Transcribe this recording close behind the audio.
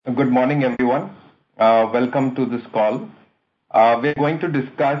Good morning, everyone. Welcome to this call. We're going to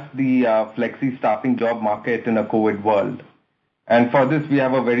discuss the flexi-staffing job market in a COVID world. And for this, we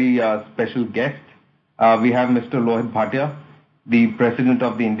have a very special guest. We have Mr. Lohit Bhatia, the President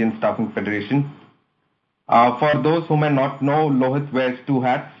of the Indian Staffing Federation. For those who may not know, Lohit wears two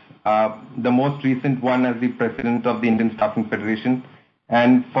hats. The most recent one as the President of the Indian Staffing Federation,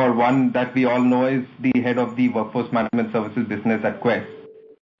 and for one that we all know is the head of the Workforce Management Services business at Quest.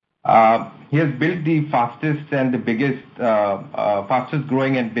 He has built the fastest and the fastest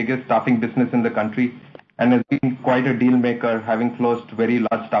growing and biggest staffing business in the country, and has been quite a deal maker, having closed very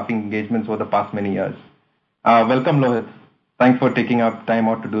large staffing engagements over the past many years. Welcome, Lohit. Thanks for taking up time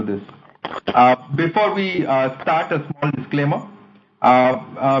out to do this. Before we start, a small disclaimer.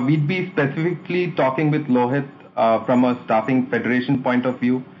 We'd be specifically talking with Lohit from a staffing federation point of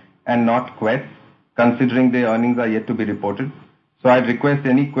view and not Quest, considering their earnings are yet to be reported. So I'd request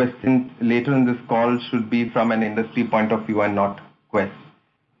any questions later in this call should be from an industry point of view and not Quest.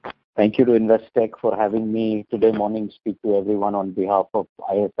 Thank you to Investec for having me today morning speak to everyone on behalf of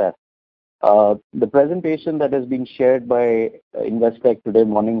ISF. The presentation that has been shared by Investec today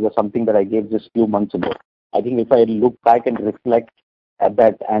morning was something that I gave just few months ago. I think if I look back and reflect at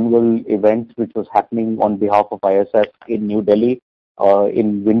that annual event which was happening on behalf of ISF in New Delhi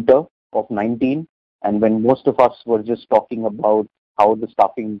in winter of 19, and when most of us were just talking about how the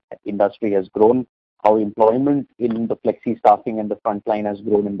staffing industry has grown, how employment in the flexi staffing and the frontline has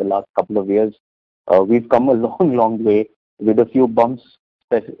grown in the last couple of years, we've come a long, long way with a few bumps,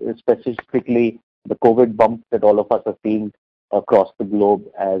 specifically the COVID bump that all of us are seeing across the globe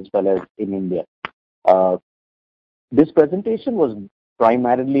as well as in India. This presentation was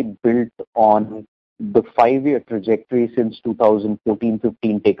primarily built on the 5-year trajectory since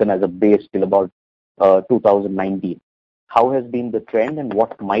 2014-15 taken as a base till about 2019. How has been the trend and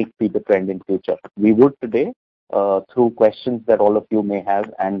what might be the trend in future? We would today, through questions that all of you may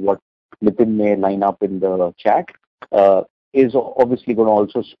have and what Nitin may line up in the chat, is obviously going to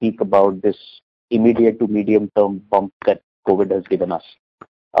also speak about this immediate to medium term bump that COVID has given us.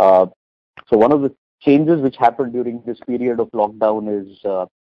 So one of the changes which happened during this period of lockdown is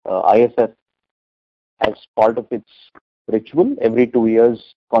ISF, as part of its ritual, every 2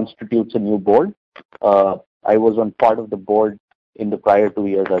 years constitutes a new board. I was on part of the board in the prior 2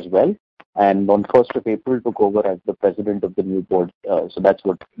 years as well, and on 1st of April took over as the president of the new board. So that's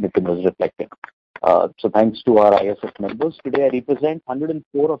what Nitin was reflecting. So thanks to our ISF members. Today I represent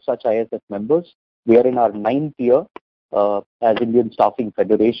 104 of such ISF members. We are in our 9th year as Indian Staffing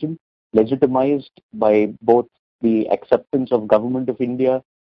Federation, legitimized by both the acceptance of Government of India,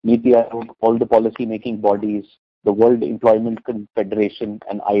 NITI Aayog, all the policy making bodies, the World Employment Confederation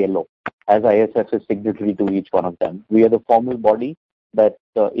and ILO, as ISF is signatory to each one of them. We are the formal body that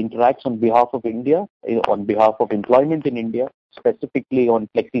interacts on behalf of India, on behalf of employment in India, specifically on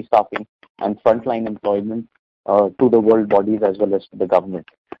flexi staffing and frontline employment to the world bodies as well as to the government.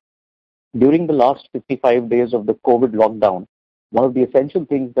 During the last 55 days of the COVID lockdown, one of the essential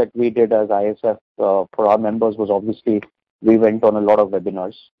things that we did as ISF for our members was obviously we went on a lot of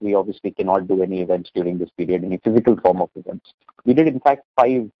webinars. We obviously cannot do any events during this period, any physical form of events. We did, in fact,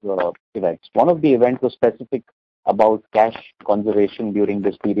 5 events. One of the events was specific about cash conservation during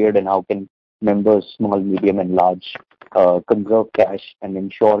this period and how can members, small, medium, and large, conserve cash and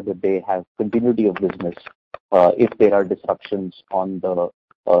ensure that they have continuity of business if there are disruptions on the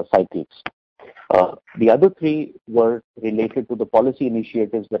cycles. The other 3 were related to the policy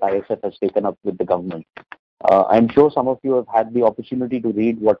initiatives that ISF has taken up with the government. I'm sure some of you have had the opportunity to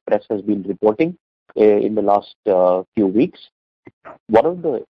read what press has been reporting in the last few weeks. One of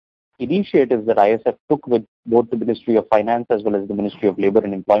the initiatives that ISF took with both the Ministry of Finance as well as the Ministry of Labour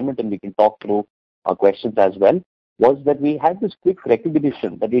and Employment, and we can talk through our questions as well, was that we had this quick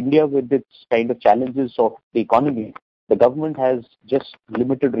recognition that India, with its kind of challenges of the economy, the government has just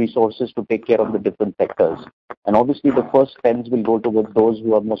limited resources to take care of the different sectors. And obviously the first pens will go towards those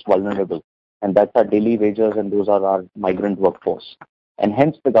who are most vulnerable. And that's our daily wages and those are our migrant workforce. And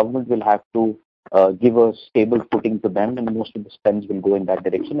hence the government will have to give a stable footing to them, and most of the spends will go in that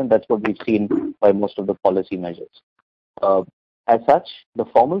direction, and that's what we've seen by most of the policy measures. As such, the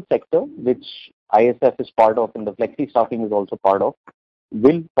formal sector, which ISF is part of and the flexi staffing is also part of,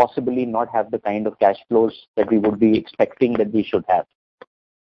 will possibly not have the kind of cash flows that we would be expecting that we should have.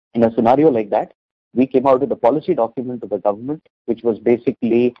 In a scenario like that, we came out with a policy document of the government, which was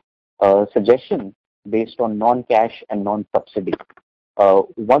basically a suggestion based on non-cash and non-subsidy.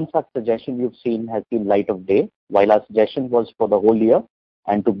 One such suggestion you've seen has seen light of day, while our suggestion was for the whole year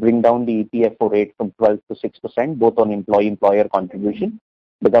and to bring down the EPFO rate from 12 to 6%, both on employee-employer contribution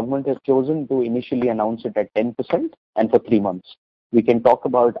The government has chosen to initially announce it at 10% and for 3 months. We can talk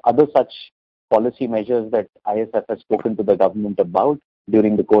about other such policy measures that ISF has spoken to the government about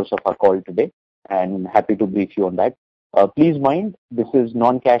during the course of our call today, and happy to brief you on that. Please mind, this is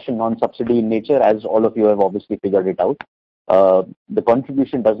non-cash and non-subsidy in nature, as all of you have obviously figured it out. The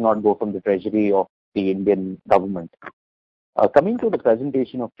contribution does not go from the treasury of the Indian government. Coming to the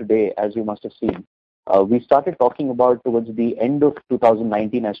presentation of today, as you must have seen, we started talking about towards the end of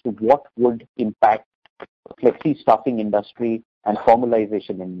 2019 as to what would impact flexi-staffing industry and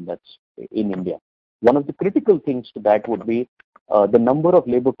formalization in India. One of the critical things to that would be the number of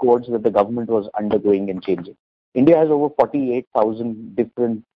labor codes that the government was undergoing and changing. India has over 48,000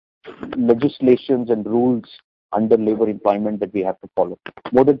 different legislations and rules under labor employment that we have to follow.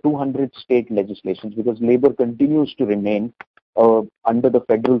 More than 200 state legislations, because labor continues to remain under the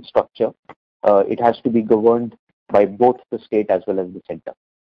federal structure. It has to be governed by both the state as well as the center.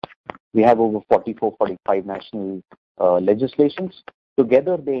 We have over 44, 45 national legislations.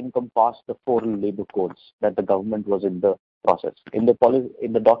 Together, they encompass the 4 labor codes that the government was in the process. In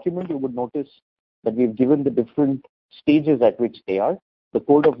the document, you would notice that we've given the different stages at which they are. The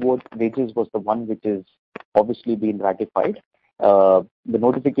Code of Wages was the one which is obviously being ratified, the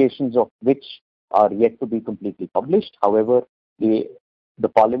notifications of which are yet to be completely published. However, the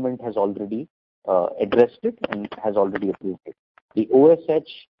Parliament has already addressed it and has already approved it. The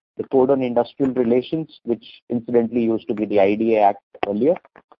OSH, the Code on Industrial Relations, which incidentally used to be the IDA Act earlier,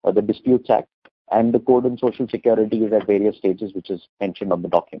 the Disputes Act, and the Code on Social Security is at various stages, which is mentioned on the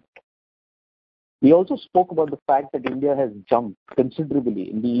document. We also spoke about the fact that India has jumped considerably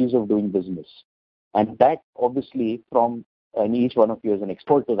in the ease of doing business. And that obviously and each one of you is an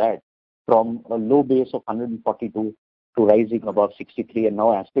expert to that, from a low base of 142 to rising above 63, and now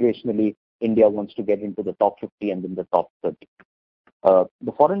aspirationally India wants to get into the top 50 and in the top 30.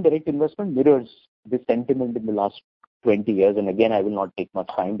 The foreign direct investment mirrors this sentiment in the last 20 years, and again I will not take much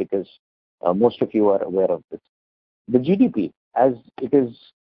time because most of you are aware of this. The GDP, as it is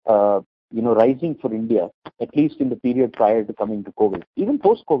rising for India, at least in the period prior to coming to COVID, even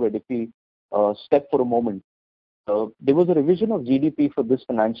post-COVID, if we step for a moment, there was a revision of GDP for this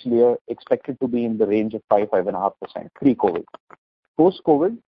financial year expected to be in the range of 5-5.5% pre-COVID.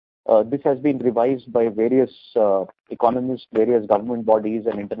 Post-COVID, this has been revised by various economists, various government bodies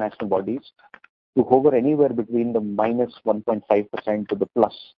and international bodies to hover anywhere between the minus 1.5% to the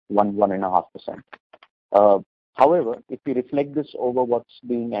plus 1.5%. However, if we reflect this over what's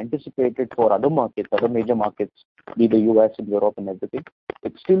being anticipated for other markets, other major markets, be the US and Europe and everything,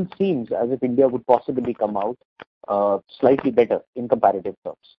 it still seems as if India would possibly come out slightly better in comparative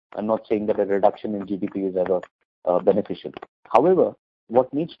terms. I'm not saying that a reduction in GDP is ever beneficial. However,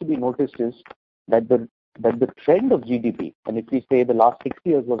 what needs to be noticed is that the trend of GDP, and if we say the last 6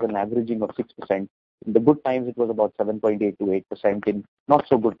 years was an averaging of 6%, in the good times it was about 7.8 to 8%, in not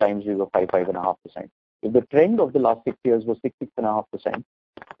so good times we were 5.5%. If the trend of the last 6 years was 6.5%,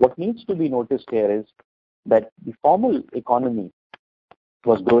 what needs to be noticed here is that the formal economy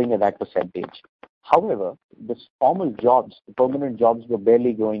was growing at that percentage. However, the formal jobs, the permanent jobs were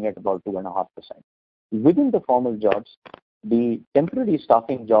barely growing at about 2.5%. Within the formal jobs, the temporary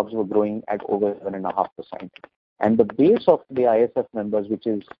staffing jobs were growing at over 7.5%. And the base of the ISF members, which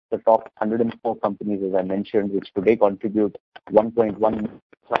is the top 104 companies, as I mentioned, which today contribute 1.1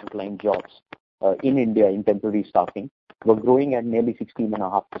 frontline jobs in India in temporary staffing, were growing at nearly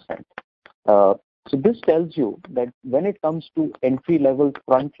 16.5%. So this tells you that when it comes to entry-level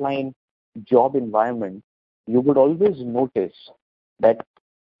frontline job environment, you would always notice that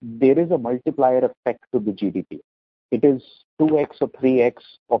there is a multiplier effect to the GDP. It is 2x or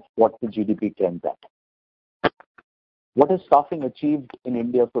 3x of what the GDP trends at. What has staffing achieved in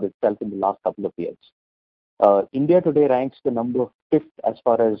India for itself in the last couple of years? India today ranks the number 5th as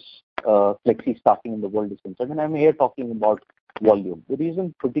far as flexi staffing in the world is concerned, and I'm here talking about volume. The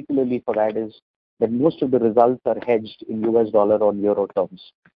reason particularly for that is that most of the results are hedged in US dollar or euro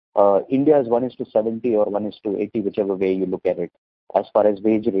terms. India is 1:70 or 1:80, whichever way you look at it, as far as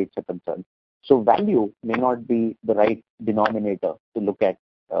wage rates are concerned. So value may not be the right denominator to look at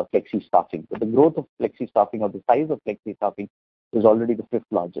flexi staffing, but the growth of flexi staffing or the size of flexi staffing is already the 5th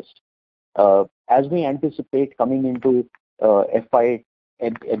largest. As we anticipate coming into FY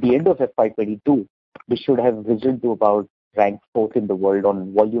at the end of FY22, this should have risen to about rank 4th in the world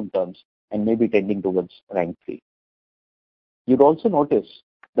on volume terms and maybe tending towards rank 3. You'd also notice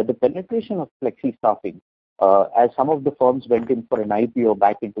that the penetration of flexi staffing, as some of the firms went in for an IPO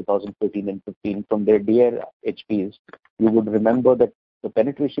back in 2014 and 15 from their dear HPs, you would remember that the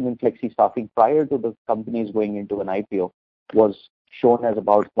penetration in flexi staffing prior to the companies going into an IPO was shown as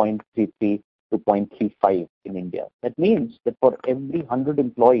about 0.33 to 0.35 in India. That means that for every 100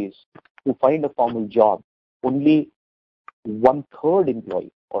 employees who find a formal job, only one-third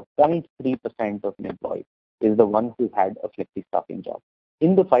employee or 0.3% of an employee is the one who had a flexi-staffing job.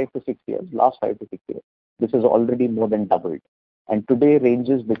 In the last 5 to 6 years, this has already more than doubled. And today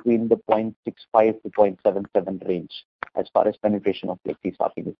ranges between the 0.65 to 0.77 range as far as penetration of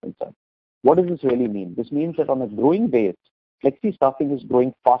flexi-staffing is concerned. What does this really mean? This means that on a growing base, flexi-staffing is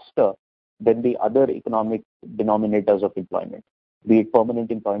growing faster than the other economic denominators of employment, be it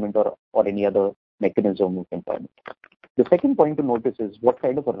permanent employment or any other mechanism of employment. The second point to notice is what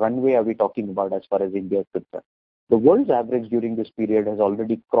kind of a runway are we talking about as far as India is concerned. The world's average during this period has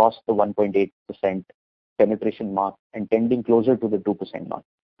already crossed the 1.8% penetration mark and tending closer to the 2% mark.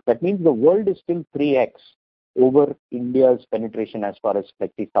 That means the world is still 3x over India's penetration as far as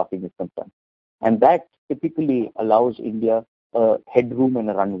flexi-staffing is concerned. And that typically allows India a headroom and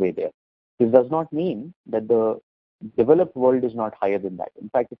a runway there. This does not mean that the developed world is not higher than that. In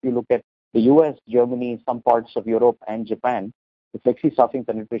fact, if you look at the US, Germany, some parts of Europe and Japan, the flexi-staffing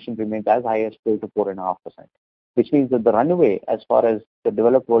penetration remains as high as 4 to 4.5%, which means that the runway as far as the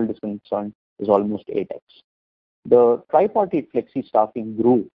developed world is concerned is almost 8x. The tripartite flexi-staffing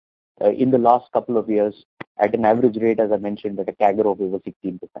grew in the last couple of years at an average rate, as I mentioned, at a CAGR of over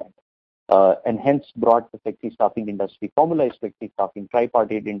 16%. And hence brought the flexi-staffing industry, formalized flexi-staffing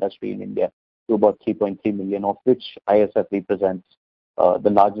tripartite industry in India to about 3.3 million, of which ISF represents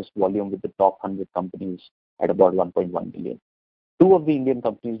the largest volume with the top 100 companies at about 1.1 billion. Two of the Indian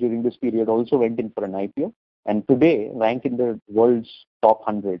companies during this period also went in for an IPO and today rank in the world's top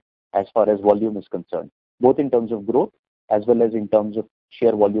 100 as far as volume is concerned, both in terms of growth as well as in terms of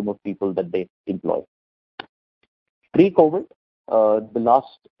sheer volume of people that they employ. Pre-COVID, the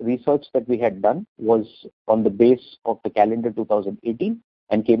last research that we had done was on the base of the calendar 2018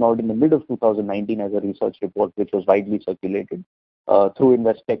 and came out in the mid of 2019 as a research report which was widely circulated. Through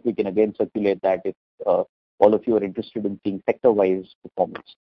Investec, we can again circulate that if all of you are interested in seeing sector-wise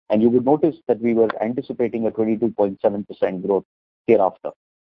performance. And you would notice that we were anticipating a 22.7% growth hereafter.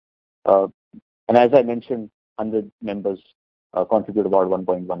 And as I mentioned, 100 members contribute about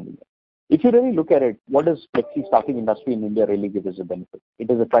 1.1 million. If you really look at it, what does flexi-staffing industry in India really give as a benefit?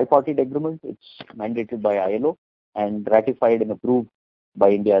 It is a tripartite agreement. It's mandated by ILO and ratified and approved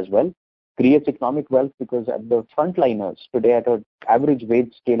by India as well. Creates economic wealth because at the frontliners today at an average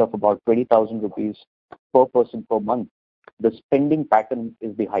wage scale of about 20,000 rupees per person per month, the spending pattern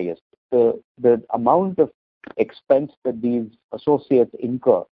is the highest. The amount of expense that these associates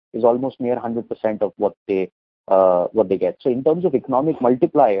incur is almost near 100% of what they get. So in terms of economic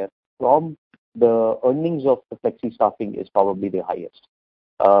multiplier, from the earnings of the flexi-staffing is probably the highest.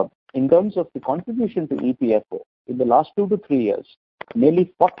 In terms of the contribution to EPFO, in the last 2 to 3 years,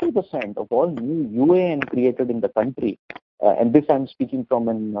 nearly 40% of all new UAN created in the country, and this I'm speaking from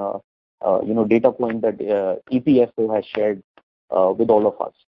an data point that EPFO has shared with all of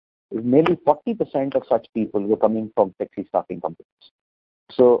us. Nearly 40% of such people were coming from flexi-staffing companies.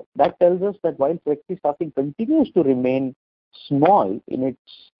 So that tells us that while flexi-staffing continues to remain small in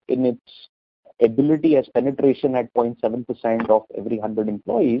its ability as penetration at 0.7% of every 100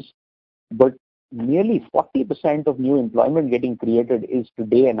 employees, but nearly 40% of new employment getting created is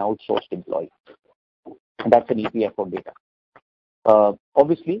today an outsourced employee. And that's an EPFO data.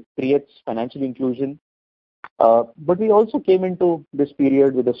 Obviously, creates financial inclusion, but we also came into this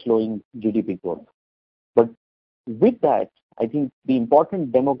period with a slowing GDP growth. But with that, I think the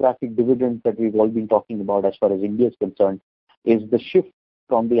important demographic dividend that we've all been talking about as far as India is concerned is the shift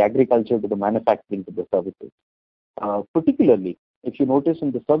from the agriculture to the manufacturing to the services. Particularly, if you notice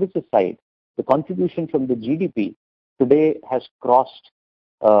in the services side, the contribution from the GDP today has crossed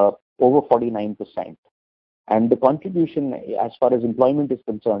over 49%. And the contribution as far as employment is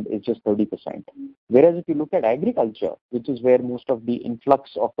concerned is just 30%. Whereas if you look at agriculture, which is where most of the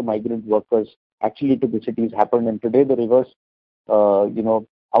influx of the migrant workers actually to the cities happened, and today the reverse,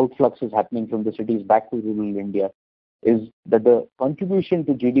 outflux is happening from the cities back to rural India, is that the contribution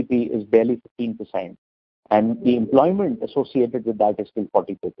to GDP is barely 15%. And the employment associated with that is still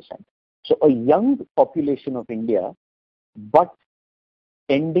 44%. So a young population of India, but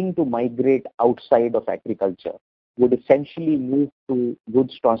tending to migrate outside of agriculture, would essentially move to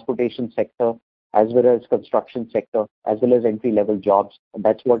goods transportation sector as well as construction sector, as well as entry-level jobs. And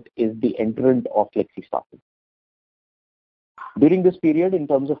that's what is the entrant of flexi-staffing. During this period, in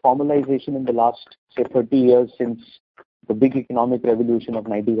terms of formalization in the last, say, 30 years since the big economic revolution of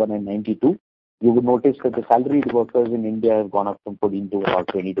 91 and 92, you would notice that the salaried workers in India have gone up from 14 to about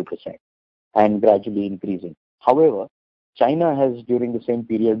 22% and gradually increasing. However, China has, during the same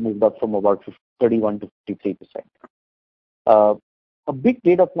period, moved up from about 31 to 53%. A big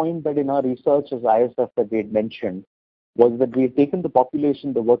data point that in our research, as ISF that we had mentioned, was that we had taken the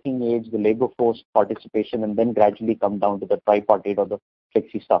population, the working age, the labor force participation, and then gradually come down to the tripartite or the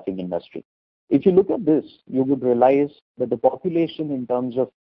flexi-staffing industry. If you look at this, you would realize that the population in terms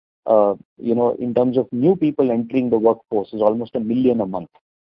of new people entering the workforce is almost 1 million a month.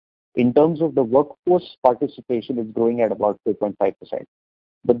 In terms of the workforce participation, it's growing at about 4.5%.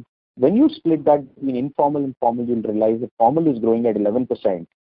 But when you split that between informal and formal, you'll realize that formal is growing at 11%,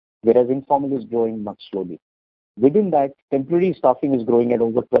 whereas informal is growing much slowly. Within that, temporary staffing is growing at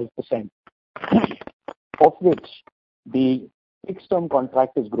over 12%, of which the fixed-term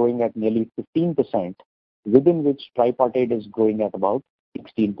contract is growing at nearly 15%, within which tripartite is growing at about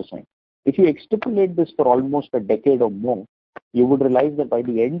 16%. If you extrapolate this for almost a decade or more, you would realize that by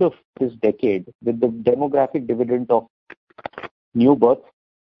the end of this decade, with the demographic dividend of new birth,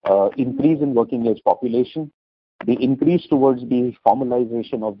 increase in working age population, the increase towards the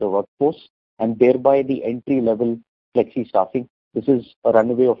formalization of the workforce, and thereby the entry-level flexi-staffing, this is a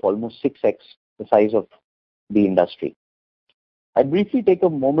runaway of almost 6x the size of the industry. I'll briefly take a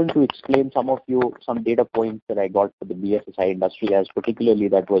moment to explain some data points that I got for the BFSI industry, as particularly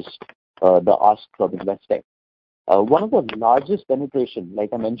that was the ask from Investec. One of the largest penetration,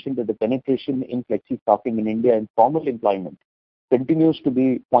 like I mentioned, that the penetration in flexi-staffing in India in formal employment continues to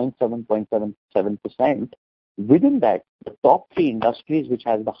be 0.7%. Within that, the top 3 industries which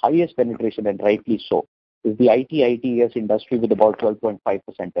has the highest penetration, and rightly so, is the IT/ITES industry with about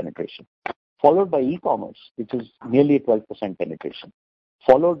 12.5% penetration, followed by e-commerce, which is nearly 12% penetration,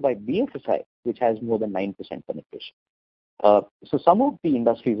 followed by BFSI, which has more than 9% penetration. So some of the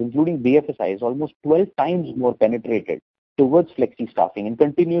industries, including BFSI, is almost 12 times more penetrated towards flexi-staffing and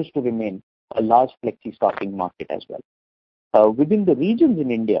continues to remain a large flexi-staffing market as well. Within the regions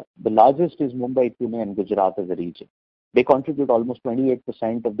in India, the largest is Mumbai, Pune, and Gujarat as a region. They contribute almost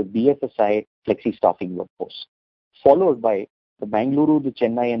 28% of the BFSI flexi-staffing workforce, followed by the Bangalore, the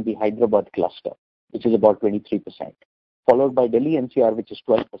Chennai, and the Hyderabad cluster, which is about 23%, followed by Delhi NCR, which is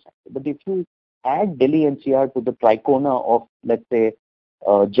 12%. But if you add Delhi NCR to the tricona of, let's say,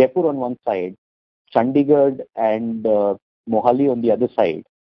 Jaipur on one side, Chandigarh and Mohali on the other side,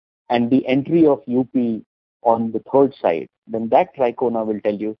 and the entry of UP on the third side, then that tricona will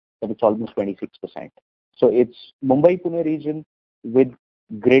tell you that it's almost 26%. So it's Mumbai-Pune region with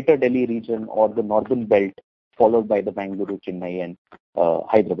Greater Delhi region or the northern belt, followed by the Bangalore, Chennai, and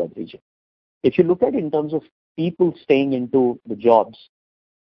Hyderabad region. If you look at it in terms of people staying into the jobs,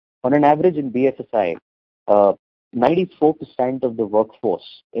 on an average in BFSI, 94% of the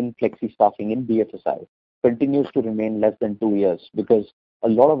workforce in flexi-staffing in BFSI continues to remain less than 2 years because a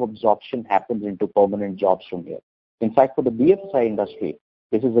lot of absorption happens into permanent jobs from here. In fact, for the BFSI industry,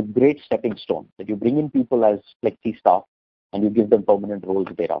 this is a great stepping stone that you bring in people as flexi staff and you give them permanent roles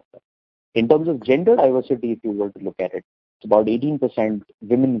thereafter. In terms of gender diversity, if you were to look at it, it's about 18%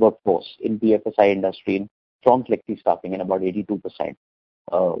 women workforce in BFSI industry from flexi staffing and about 82%,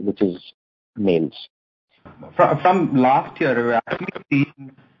 which is males. From last year, we've actually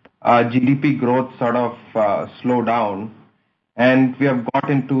seen GDP growth sort of slow down, and we have got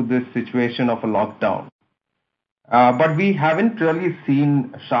into this situation of a lockdown. But we haven't really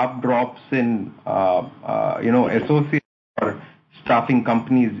seen sharp drops in, associate or staffing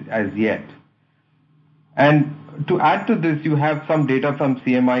companies as yet. And to add to this, you have some data from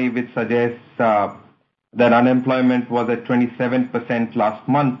CMIE which suggests that unemployment was at 27% last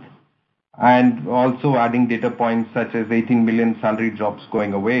month, and also adding data points such as 18 million salary jobs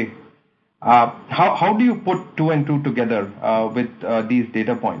going away. How do you put 2 and 2 together with these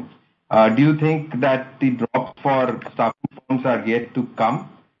data points? Do you think that the drops for staffing firms are yet to come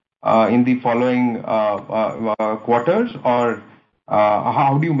in the following quarters, or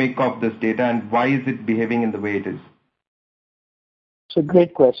how do you make of this data, and why is it behaving in the way it is? It's a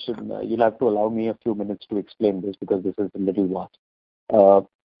great question. You'll have to allow me a few minutes to explain this because this is a little vast.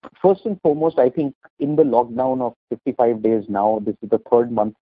 First and foremost, I think in the lockdown of 55 days now, this is the 3rd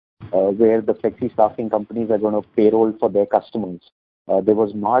month where the flexi staffing companies are going to payroll for their customers. There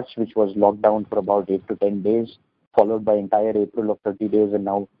was March, which was locked down for about 8 to 10 days, followed by entire April of 30 days, and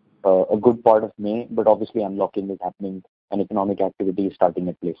now a good part of May. But obviously, unlocking is happening and economic activity is starting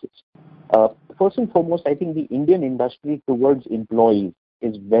at places. First and foremost, I think the Indian industry towards employees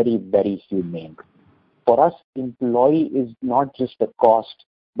is very, very humane. For us, employee is not just a cost,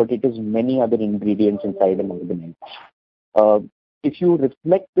 but it is many other ingredients inside an organization. If you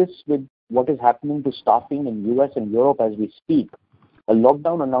reflect this with what is happening to staffing in US and Europe as we speak, a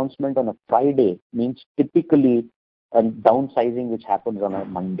lockdown announcement on a Friday means typically downsizing which happens on a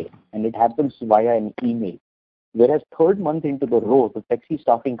Monday, and it happens via an email. Whereas third month into the row, the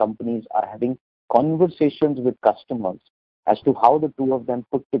flexi-staffing companies are having conversations with customers as to how the two of them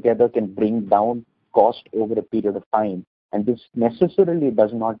put together can bring down cost over a period of time. And this necessarily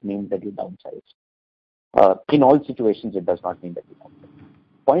does not mean that you downsize. In all situations, it does not mean that you downsize.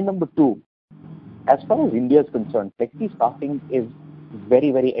 Point number two, as far as India is concerned, flexi-staffing is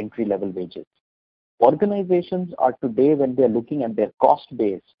very, very entry-level wages. Organizations are today, when they are looking at their cost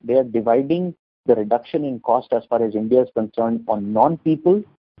base, they are dividing the reduction in cost as far as India is concerned on non-people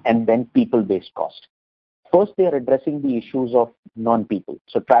and then people-based cost. First, they are addressing the issues of non-people.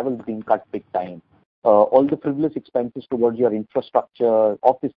 So travel is being cut big time. All the frivolous expenses towards your infrastructure,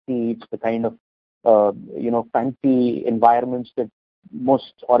 office seats, the kind of fancy environments that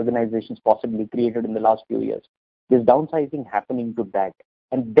most organizations possibly created in the last few years. There's downsizing happening to that.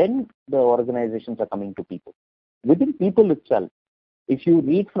 And then the organizations are coming to people. Within people itself, if you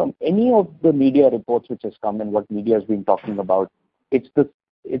read from any of the media reports which has come and what media has been talking about, it's the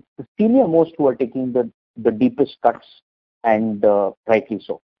senior most who are taking the deepest cuts, and rightly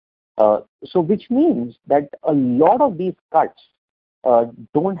so. So which means that a lot of these cuts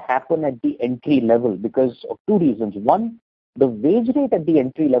don't happen at the entry level because of two reasons. One, the wage rate at the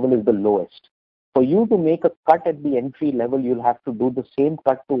entry level is the lowest. For you to make a cut at the entry level, you'll have to do the same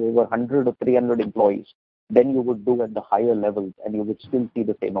cut to over 100 or 300 employees than you would do at the higher levels, and you would still see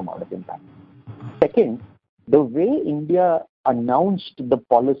the same amount of impact. Second, the way India announced the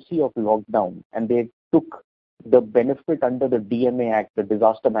policy of lockdown, and they took the benefit under the DMA Act, the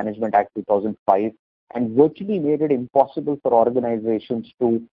Disaster Management Act 2005, and virtually made it impossible for organizations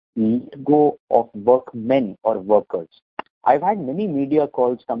to let go of workmen or workers. I've had many media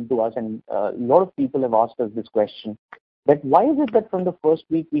calls come to us, and a lot of people have asked us this question, that why is it that from the first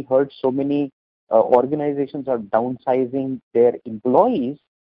week we heard so many organizations are downsizing their employees,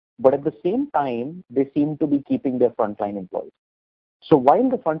 but at the same time, they seem to be keeping their frontline employees. So while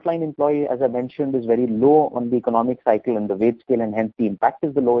the frontline employee, as I mentioned, is very low on the economic cycle and the wage scale, and hence the impact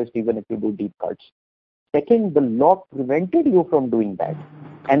is the lowest even if you do deep cuts. Second, the law prevented you from doing that.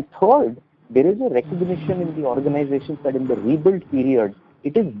 And third, there is a recognition in the organizations that in the rebuild period,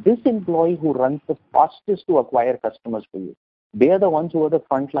 it is this employee who runs the fastest to acquire customers for you. They are the ones who are the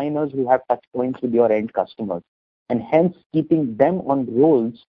frontliners who have touch points with your end customers. And hence, keeping them on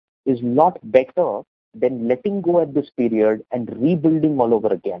rolls is not better than letting go at this period and rebuilding all over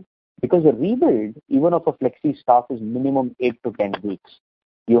again. Because a rebuild, even of a flexi staff, is minimum 8 to 10 weeks.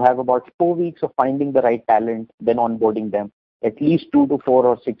 You have about 4 weeks of finding the right talent, then onboarding them, at least 2 to 4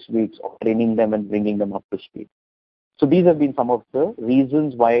 or 6 weeks of training them and bringing them up to speed. So these have been some of the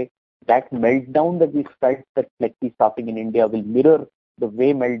reasons why that meltdown that we felt that flexi staffing in India will mirror the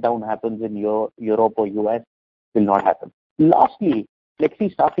way meltdown happens in Europe or US will not happen. Lastly,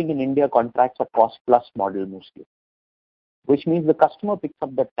 flexi staffing in India contracts a cost plus model mostly, which means the customer picks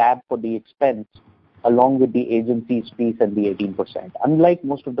up the tab for the expense along with the agency's fees and the 18%. Unlike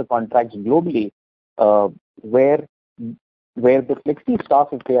most of the contracts globally, where the flexi staff,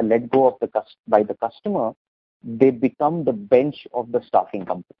 if they are let go of by the customer, they become the bench of the staffing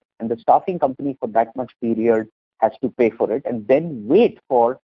company. And the staffing company for that much period has to pay for it and then wait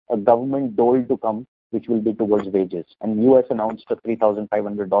for a government dole to come, which will be towards wages. And US announced a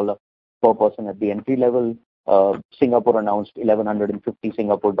 $3,500 per person at the entry level. Singapore announced 1,150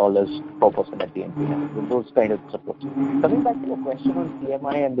 Singapore dollars per person at the entry level. With those kind of supports. Coming back to your question on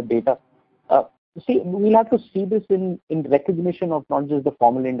CMIE and the data, we'll have to see this in recognition of not just the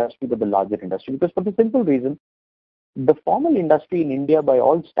formal industry, but the larger industry. Because for the simple reason, the formal industry in India, by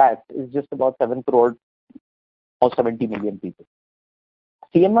all stats, is just about 7 crore or 70 million people.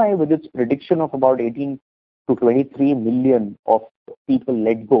 CMIE, with its prediction of about 18 to 23 million of people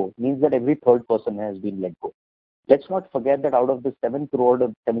let go, means that every third person has been let go. Let's not forget that out of the 7 crore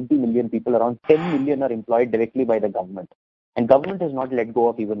or 70 million people, around 10 million are employed directly by the government. And government has not let go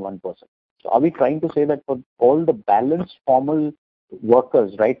of even one person. So are we trying to say that for all the balanced formal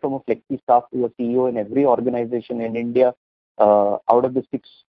workers, right from a flexi staff to a CEO in every organization in India, out of the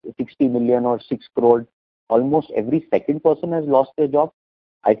 60 million or 6 crore, almost every second person has lost their job?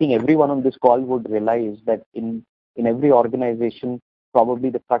 I think everyone on this call would realize that in every organization, probably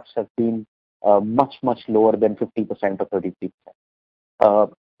the cuts have been much, much lower than 50% or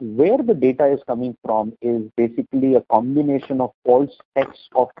 33%. Where the data is coming from is basically a combination of all sets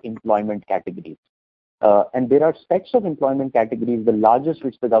of employment categories. And there are sets of employment categories, the largest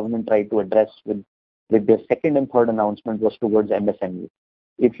which the government tried to address with their second and third announcement was towards MSME.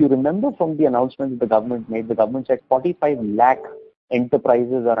 If you remember from the announcement that the government made, the government said 45 lakh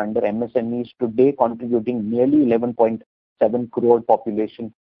enterprises are under MSMEs today, contributing nearly 11.7 crore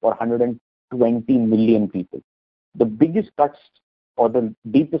population or 120 million people. The biggest cuts or the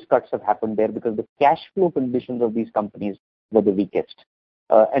deepest cuts have happened there because the cash flow conditions of these companies were the weakest.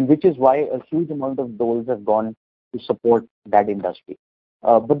 And which is why a huge amount of dollars have gone to support that industry.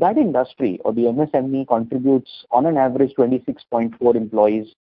 But that industry or the MSME contributes on an average 26.4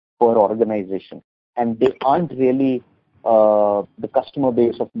 employees per organization. And they aren't really the customer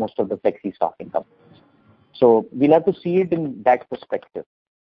base of most of the flexi-staffing companies. So we'll have to see it in that perspective.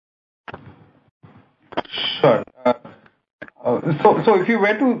 Sure. So if you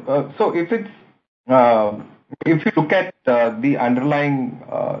were to, if you look at the underlying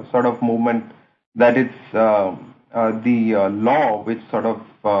sort of movement, that it's the law which sort of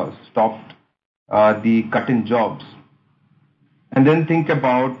stopped the cut in jobs, and then think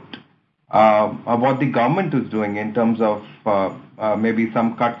about what the government is doing in terms of maybe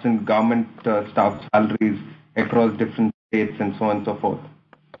some cuts in government staff salaries across different states and so on and so forth.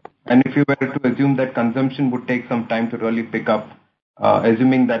 And if you were to assume that consumption would take some time to really pick up,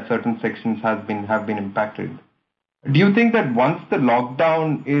 assuming that certain sections have been impacted, do you think that once the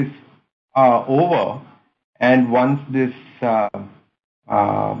lockdown is over and once this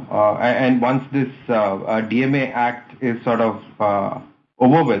DMA Act is sort of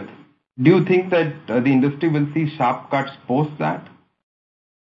over with, do you think that the industry will see sharp cuts post that?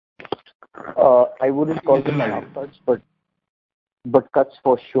 I wouldn't call them sharp cuts, but cuts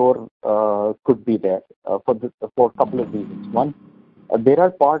for sure could be there for a couple of reasons. One, there are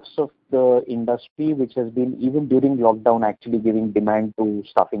parts of the industry which has been, even during lockdown, actually giving demand to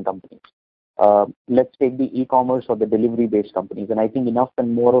staffing companies. Let's take the e-commerce or the delivery-based companies, and I think enough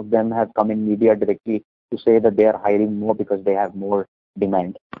and more of them have come in media directly to say that they are hiring more because they have more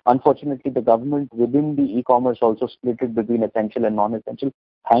demand. Unfortunately, the government within the e-commerce also split it between essential and non-essential.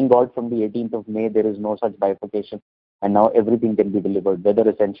 Thank God from the 18th of May, there is no such bifurcation. And now everything can be delivered, whether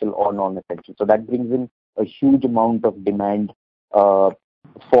essential or non-essential. So that brings in a huge amount of demand for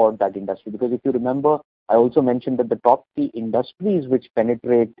that industry. Because if you remember, I also mentioned that the top three industries which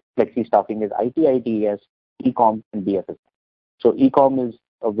penetrate flexi-staffing is IT, ITES, e-com, and BFSI. So e-com is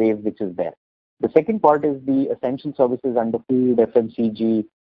a wave which is there. The second part is the essential services under food, FMCG,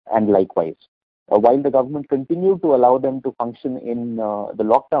 and likewise. While the government continued to allow them to function in the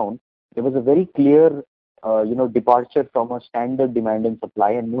lockdown, there was a very clear departure from a standard demand and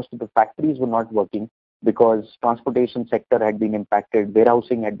supply, and most of the factories were not working because transportation sector had been impacted,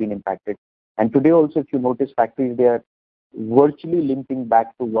 warehousing had been impacted. And today also, if you notice, factories, they are virtually limping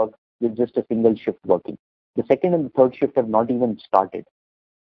back to work with just a single shift working. The second and the third shift have not even started.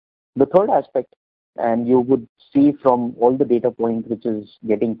 The third aspect, and you would see from all the data points which is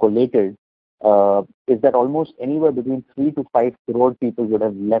getting collated, is that almost anywhere between 3 to 5 crore people would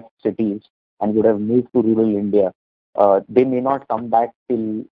have left cities and would have moved to rural India. They may not come back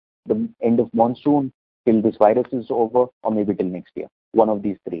till the end of monsoon, till this virus is over, or maybe till next year. One of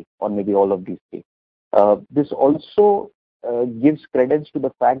these three, or maybe all of these three. This also gives credence to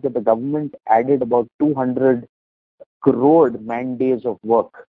the fact that the government added about 200 crore man days of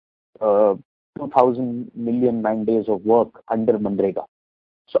work, 2,000 million man days of work under Manrega.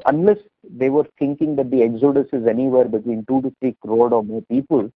 So unless they were thinking that the exodus is anywhere between 2 to 3 crore or more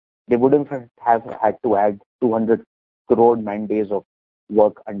people, they wouldn't have had to add 200 crore man days of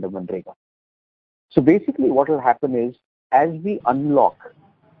work under Manrega. So basically what will happen is, as we unlock,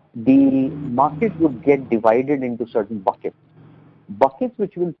 the market would get divided into certain buckets. Buckets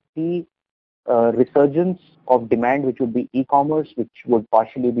which will see resurgence of demand, which would be e-commerce, which would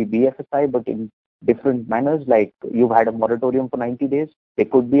partially be BFSI, but in different manners, like you've had a moratorium for 90 days. There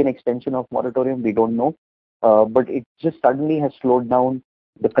could be an extension of moratorium, we don't know. But it just suddenly has slowed down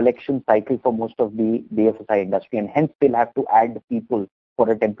the collection cycle for most of the BFSI industry, and hence they'll have to add people for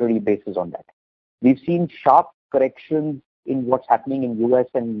a temporary basis on that. We've seen sharp corrections in what's happening in US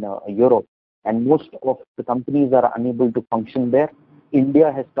and Europe, and most of the companies are unable to function there.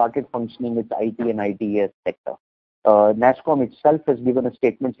 India has started functioning its IT and ITES sector. NASSCOM itself has given a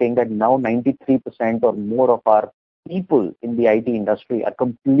statement saying that now 93% or more of our people in the IT industry are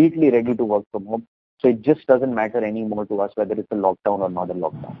completely ready to work from home. So it just doesn't matter anymore to us whether it's a lockdown or not a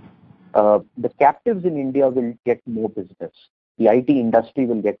lockdown. The captives in India will get more business. The IT industry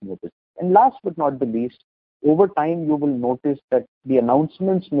will get more business. And last but not the least, over time you will notice that the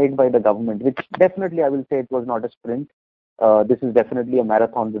announcements made by the government, which definitely I will say it was not a sprint, this is definitely a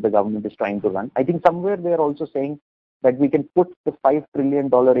marathon that the government is trying to run. I think somewhere they are also saying that we can put the $5 trillion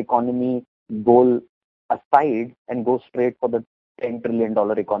economy goal aside and go straight for the $10 trillion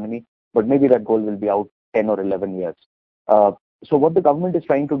economy, but maybe that goal will be out 10 or 11 years. So what the government is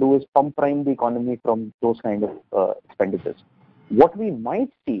trying to do is pump prime the economy from those kind of expenditures. What we might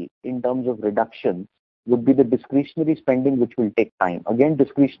see in terms of reductions would be the discretionary spending, which will take time. Again,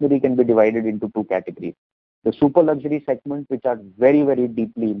 discretionary can be divided into two categories. The super luxury segment, which are very, very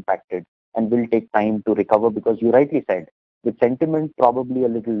deeply impacted and will take time to recover, because you rightly said, with sentiment probably a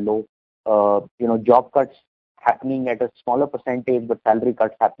little low, job cuts happening at a smaller percentage, but salary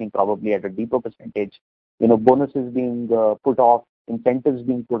cuts happening probably at a deeper percentage, bonuses being put off, incentives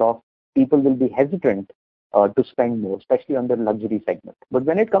being put off, people will be hesitant to spend more, especially on the luxury segment. But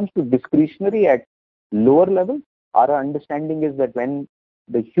when it comes to discretionary at lower levels, our understanding is that when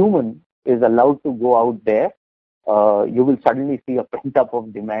the human is allowed to go out there, you will suddenly see a pent-up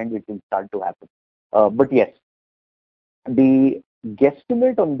of demand which will start to happen. But yes, the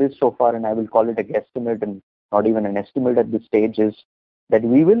guesstimate on this so far, and I will call it a guesstimate and not even an estimate at this stage, is that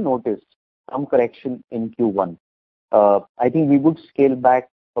we will notice some correction in Q1. I think we would scale back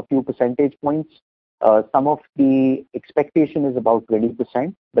a few percentage points. Some of the expectation is about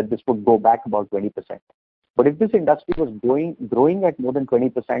 20%, that this would go back about 20%. But if this industry was growing at more than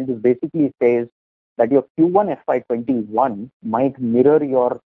 20%, this basically says that your Q1 FY21 might mirror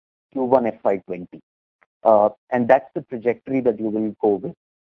your Q1 FY20. And that's the trajectory that you will go with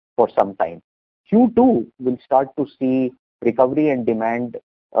for some time. Q2 will start to see recovery and demand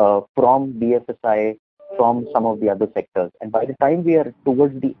from BFSI, from some of the other sectors. And by the time we are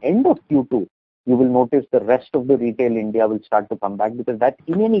towards the end of Q2, you will notice the rest of the retail India will start to come back, because that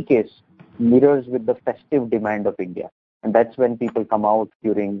in any case mirrors with the festive demand of India. And that's when people come out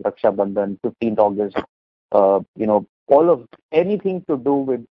during Raksha Bandhan, 15th August, all of anything to do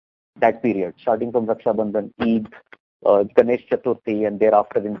with that period, starting from Raksha Bandhan, Eid, Ganesh Chaturthi, and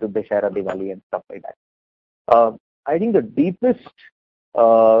thereafter into Dussehra, Diwali and stuff like that. I think the deepest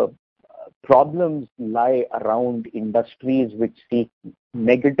problems lie around industries which see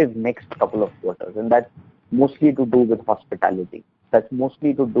negative next couple of quarters, and that's mostly to do with hospitality. That's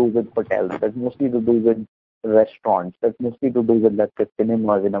mostly to do with hotels. That's mostly to do with restaurants. That's mostly to do with, let's say,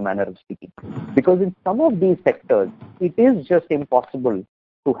 cinemas, in a manner of speaking. Because in some of these sectors, it is just impossible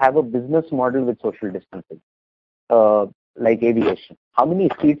to have a business model with social distancing, like aviation. How many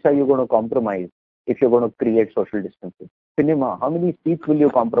seats are you going to compromise if you're going to create social distancing? Cinema, how many seats will you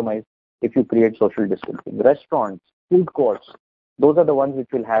compromise if you create social distancing? Restaurants, food courts, those are the ones which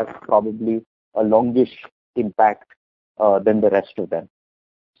will have probably a longish impact than the rest of them.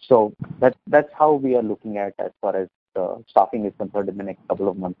 So that's how we are looking at as far as staffing is concerned in the next couple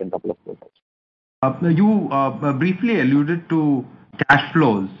of months and couple of quarters. You briefly alluded to cash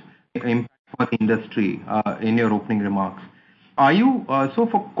flows impact for the industry in your opening remarks. Are you so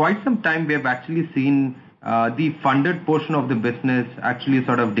for quite some time we have actually seen the funded portion of the business actually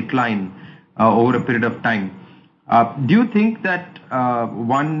sort of decline over a period of time. Do you think that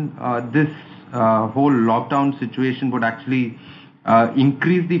this whole lockdown situation would actually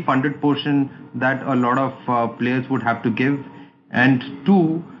increase the funded portion that a lot of players would have to give? And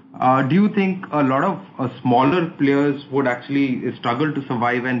two, do you think a lot of smaller players would actually struggle to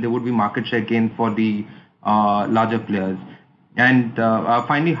survive and there would be market share gain for the larger players? And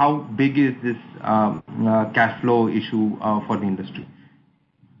finally, how big is this cash flow issue for the industry?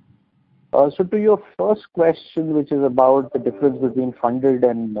 So to your first question, which is about the difference between funded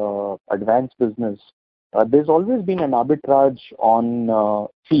and advanced business, there's always been an arbitrage on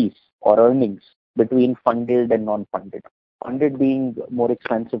fees or earnings between funded and non-funded. Funded being more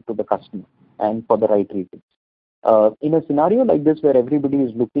expensive to the customer and for the right reasons. In a scenario like this where everybody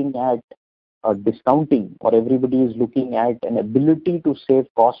is looking at discounting or everybody is looking at an ability to save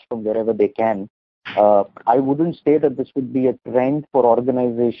costs from wherever they can, I wouldn't say that this would be a trend for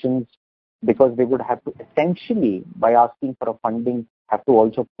organizations, because they would have to essentially, by asking for a funding, have to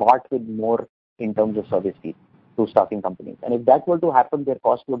also part with more in terms of service fees to staffing companies. And if that were to happen, their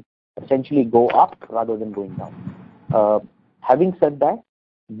cost would essentially go up rather than going down. Having said that,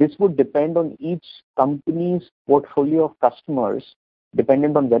 this would depend on each company's portfolio of customers,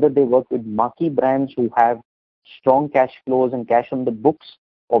 dependent on whether they work with marquee brands who have strong cash flows and cash on the books,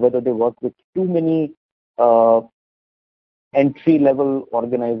 or whether they work with too many entry-level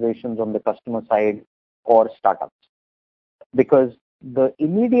organizations on the customer side or startups. Because the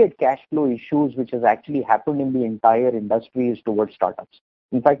immediate cash flow issues which has actually happened in the entire industry is towards startups.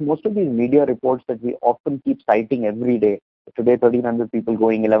 In fact, most of these media reports that we often keep citing every day, today 1,300 people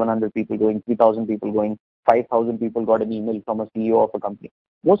going, 1,100 people going, 3,000 people going, 5,000 people got an email from a CEO of a company.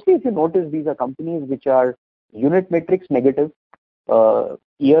 Mostly, if you notice, these are companies which are unit metrics negative,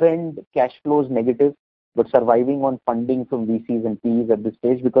 year-end cash flows negative, but surviving on funding from VCs and PEs at this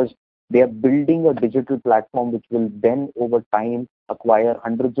stage, because They are building a digital platform which will then over time acquire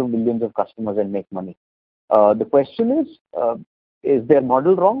hundreds of millions of customers and make money. The question is their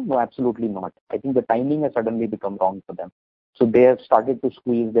model wrong? No, absolutely not. I think the timing has suddenly become wrong for them. So they have started to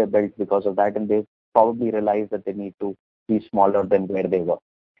squeeze their belt because of that, and they've probably realized that they need to be smaller than where they were.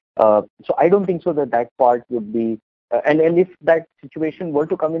 So I don't think so that part would be, and if that situation were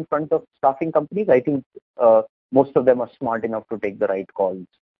to come in front of staffing companies, I think most of them are smart enough to take the right calls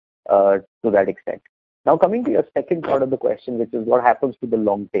to that extent. Now coming to your second part of the question, which is what happens to the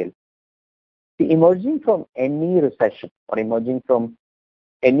long tail. The emerging from any recession or emerging from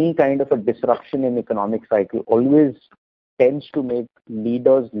any kind of a disruption in economic cycle always tends to make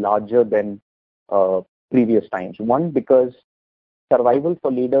leaders larger than previous times. One, because survival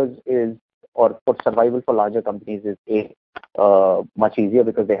for leaders is, or for survival for larger companies is much easier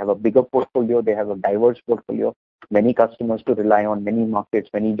because they have a bigger portfolio, they have a diverse portfolio, many customers to rely on, many markets,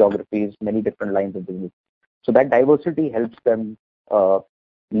 many geographies, many different lines of business. So that diversity helps them.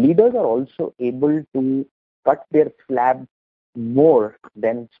 Leaders are also able to cut their slab more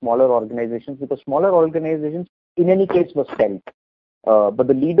than smaller organizations because smaller organizations in any case were stealth. But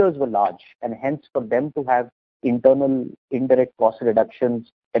the leaders were large, and hence for them to have internal indirect cost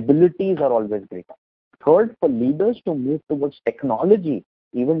reductions, abilities are always greater. Third, for leaders to move towards technology,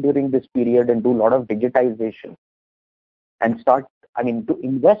 even during this period, and do a lot of digitization and to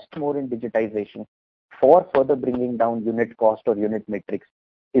invest more in digitization for further bringing down unit cost or unit metrics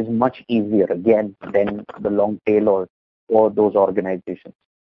is much easier, again, than the long tail or those organizations.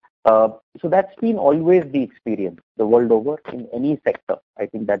 So that's been always the experience the world over in any sector. I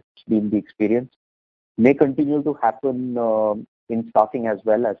think that's been the experience. May continue to happen in staffing as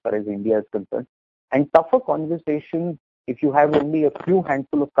well, as far as India is concerned. And tougher conversations, if you have only a few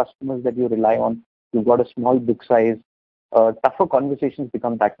handful of customers that you rely on, you've got a small book size, tougher conversations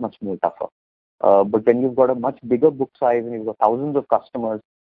become that much more tougher. But when you've got a much bigger book size and you've got thousands of customers,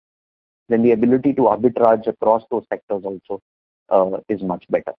 then the ability to arbitrage across those sectors also is much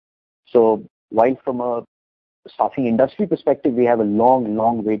better. So while from a staffing industry perspective, we have a long,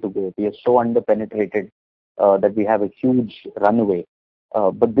 long way to go. We are so underpenetrated that we have a huge runway.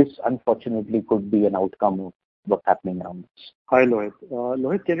 But this, unfortunately, could be an outcome of what's happening around us. Hi, Lohit.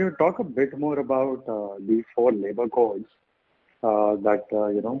 Lohit, can you talk a bit more about these 4 labor codes that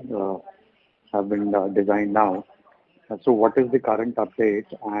have been designed now? So what is the current update?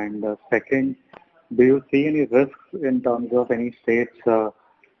 And second, do you see any risks in terms of any states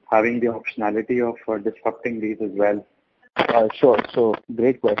having the optionality of disrupting these as well? Sure. So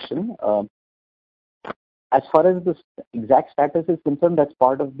great question. As far as the exact status is concerned, that's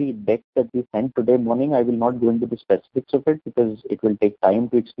part of the deck that we sent today morning. I will not go into the specifics of it because it will take time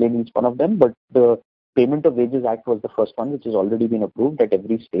to explain each one of them. But the Payment of Wages Act was the first one, which has already been approved at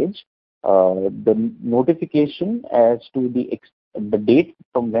every stage. The notification as to the date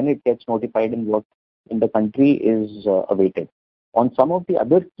from when it gets notified and worked in the country is awaited. On some of the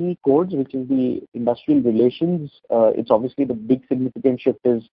other key codes, which is the industrial relations, it's obviously the big significant shift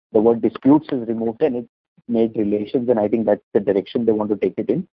is the word disputes is removed and it's made relations, and I think that's the direction they want to take it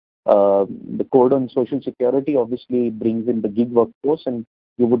in. The code on social security obviously brings in the gig workforce, and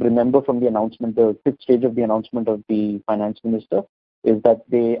you would remember from the announcement, the 5th stage of the announcement of the finance minister, is that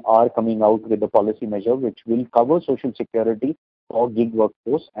they are coming out with a policy measure which will cover social security for gig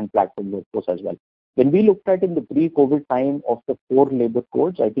workforce and platform workforce as well. When we looked at in the pre-COVID time of the 4 labor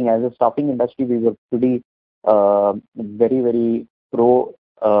codes, I think as a staffing industry, we were pretty very, very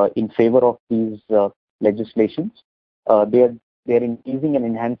in favor of these legislations. They are increasing and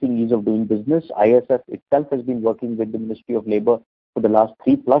enhancing ease of doing business. ISF itself has been working with the Ministry of Labour for the last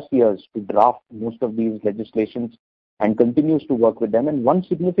 3+ years to draft most of these legislations and continues to work with them. And one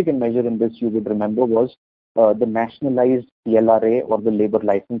significant measure in this, you would remember, was the nationalized PLRA or the labor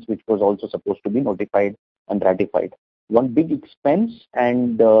license, which was also supposed to be notified and ratified. One big expense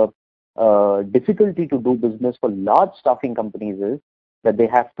and difficulty to do business for large staffing companies is that they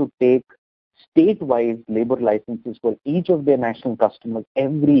have to take state-wise labor licenses for each of their national customers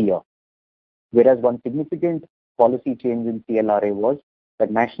every year. Whereas one significant policy change in PLRA was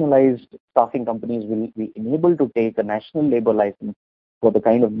that nationalized staffing companies will be enabled to take a national labor license for the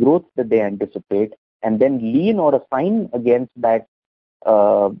kind of growth that they anticipate and then lean or assign against that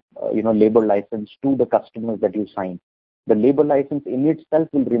labor license to the customers that you sign. The labor license in itself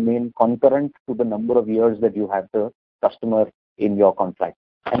will remain concurrent to the number of years that you have the customer in your contract.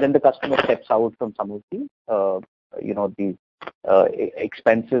 And then the customer steps out from some of the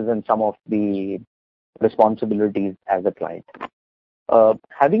expenses and some of the responsibilities as a client.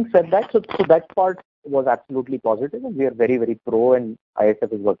 Having said that, so that part was absolutely positive, and we are very, very pro, and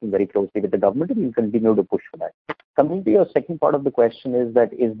ISF is working very closely with the government, and we'll continue to push for that. Coming to your second part of the question is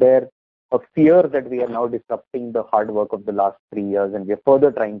that is there a fear that we are now disrupting the hard work of the last 3 years and we are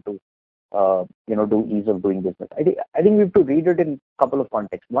further trying to do ease of doing business? I think we have to read it in a couple of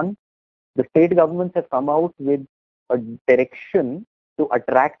contexts. One, the state governments have come out with a direction to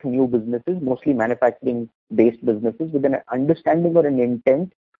attract new businesses, mostly manufacturing-based businesses, with an understanding or an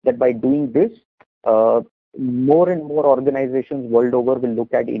intent that by doing this, more and more organizations world over will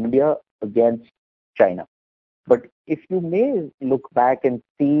look at India against China. But if you may look back and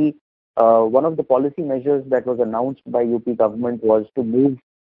see, one of the policy measures that was announced by UP government was to move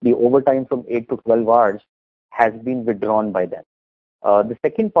the overtime from 8 to 12 hours has been withdrawn by them. The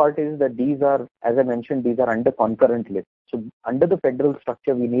second part is that these are, as I mentioned, these are under concurrent lists. So under the federal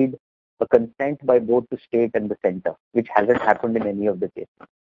structure, we need a consent by both the state and the center, which hasn't happened in any of the cases.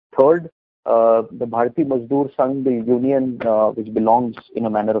 Third, the Bharati Mazdoor Sangh, the union which belongs, in a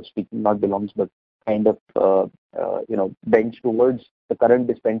manner of speaking, not belongs, but kind of, bends towards the current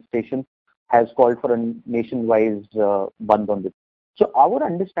dispensation, has called for a nationwide band on this. So our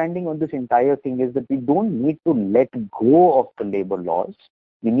understanding on this entire thing is that we don't need to let go of the labor laws.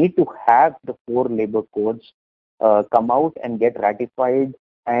 We need to have the 4 labor codes come out and get ratified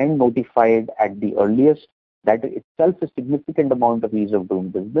and notified at the earliest. That itself is a significant amount of ease of doing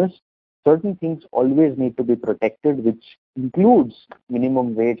business. Certain things always need to be protected, which includes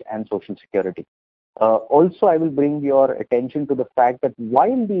minimum wage and social security. Also, I will bring your attention to the fact that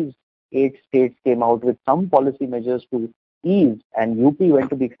while these 8 states came out with some policy measures to ease, and UP went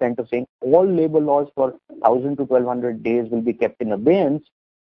to the extent of saying all labor laws for 1,000 to 1,200 days will be kept in abeyance,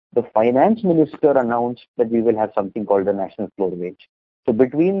 the finance minister announced that we will have something called a national floor wage. So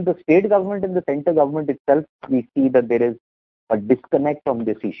between the state government and the center government itself, we see that there is a disconnect on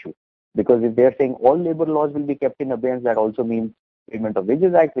this issue. Because if they're saying all labor laws will be kept in abeyance, that also means Payment of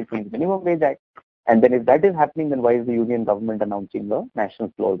Wages Act, which means Minimum Wage Act. And then if that is happening, then why is the union government announcing a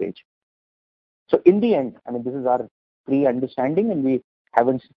national floor wage? So in the end, I mean, this is our pre-understanding, and we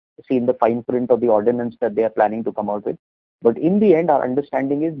haven't seen the fine print of the ordinance that they are planning to come out with. But in the end, our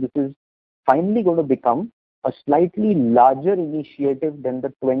understanding is this is finally going to become a slightly larger initiative than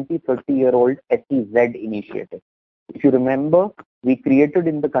the 20-30-year-old SEZ initiative. If you remember, we created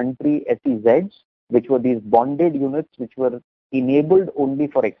in the country SEZs, which were these bonded units which were enabled only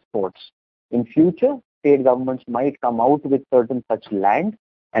for exports. In future, state governments might come out with certain such land,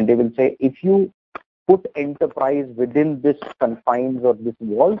 and they will say, if you put enterprise within this confines or this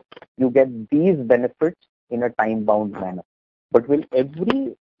wall, you get these benefits in a time-bound manner. But will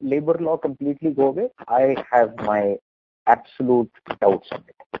every labor law completely go away? I have my absolute doubts on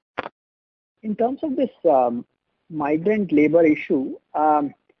it. In terms of this migrant labor issue,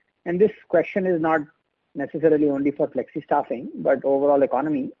 and this question is not necessarily only for flexi-staffing, but overall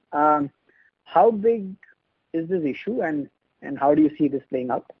economy, how big is this issue, and how do you see this playing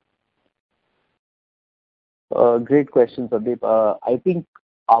out? Great question, Sandeep. I think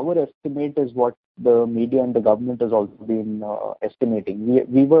our estimate is what the media and the government has also been estimating.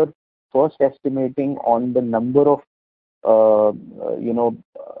 We were first estimating on the number of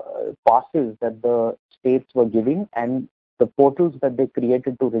passes that the states were giving and the portals that they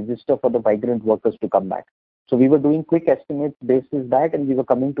created to register for the migrant workers to come back. So we were doing quick estimates basis that, and we were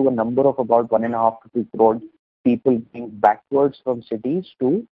coming to a number of about 1.5 to 2 crore people being backwards from cities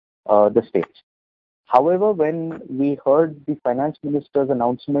to the states. However, when we heard the finance minister's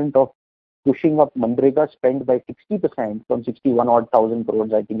announcement of pushing up Manrega spend by 60% from 61,000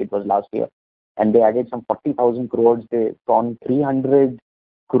 crores, I think it was last year, and they added some 40,000 crores, from 300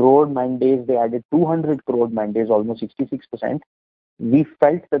 crore mandates, they added 200 crore mandates, almost 66%. We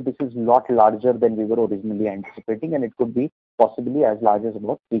felt that this is a lot larger than we were originally anticipating, and it could be possibly as large as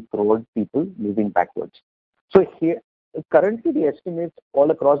about 3 crore people moving backwards. So here, currently the estimates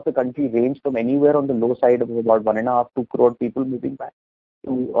all across the country range from anywhere on the low side of about 1.5 to 2 crore people moving back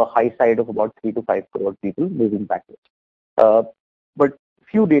to a high side of about 3 to 5 crore people moving backwards. But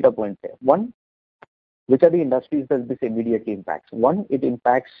few data points here. One, which are the industries that this immediately impacts? One, it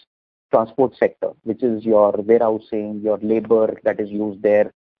impacts transport sector, which is your warehousing, your labor that is used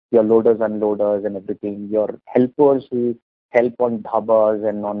there, your loaders, unloaders and everything, your helpers who help on dhabas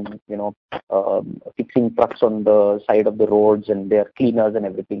and on, fixing trucks on the side of the roads, and their cleaners and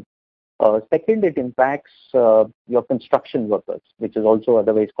everything. Second, it impacts your construction workers, which is also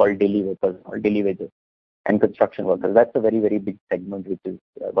otherwise called daily workers or daily wages, and construction workers. That's a very, very big segment which is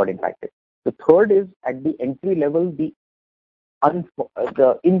got impacted. The third is at the entry level, the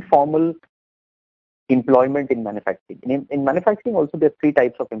informal employment in manufacturing. In manufacturing also there are three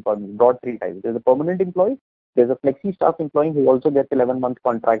types of employment, broad three types. There's a permanent employee, there's a flexi staff employee who also gets 11-month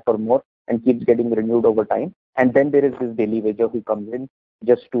contract or more and keeps getting renewed over time. And then there is this daily wager who comes in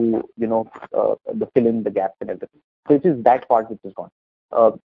just to, fill in the gaps and everything. So it is that part which is gone.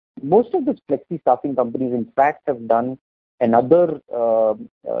 Most of the flexi staffing companies, in fact, have done another,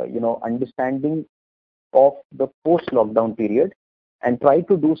 understanding of the post-lockdown period and try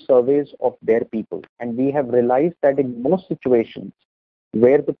to do surveys of their people. And we have realized that in most situations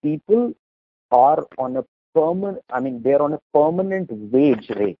where the people are on a they're on a permanent wage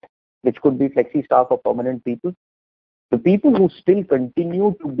rate, which could be flexi staff or permanent people, the people who still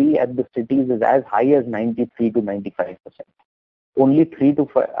continue to be at the cities is as high as 93 to 95%. Only 5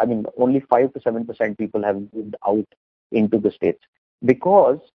 to 7% people have moved out into the states,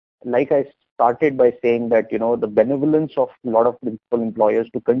 because like I started by saying that, the benevolence of a lot of principal employers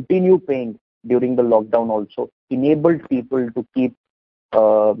to continue paying during the lockdown also enabled people to keep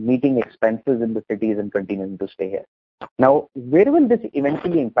meeting expenses in the cities and continuing to stay here. Now, where will this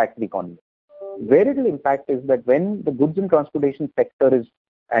eventually impact the economy? Where it will impact is that when the goods and transportation sector is,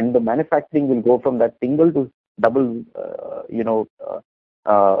 and the manufacturing will go from that single to double,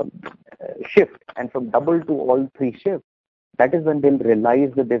 shift, and from double to all three shifts, that is when they'll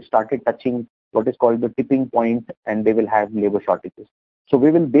realize that they've started touching what is called the tipping point, and they will have labor shortages. So they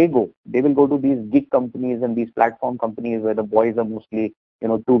will go to these gig companies and these platform companies where the boys are mostly,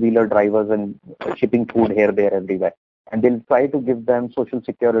 two-wheeler drivers and shipping food here, there, everywhere. And they'll try to give them social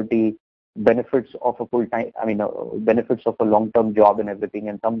security, benefits of a full-time, benefits of a long-term job and everything,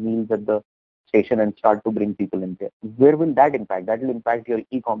 and some meals at the station, and start to bring people in there. Where will that impact? That will impact your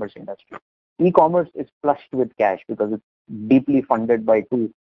e-commerce industry. E-commerce is flushed with cash because it's deeply funded by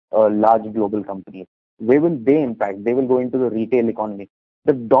two large global companies. Where will they impact? They will go into the retail economy.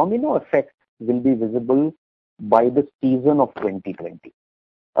 The domino effect will be visible by the season of 2020.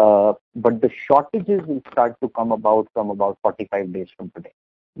 But the shortages will start to come about from about 45 days from today.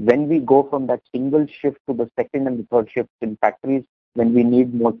 When we go from that single shift to the second and the third shift in factories, when we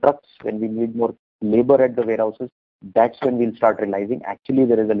need more trucks, when we need more labor at the warehouses, that's when we'll start realizing actually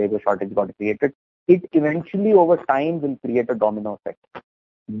there is a labor shortage got created. It eventually over time will create a domino effect.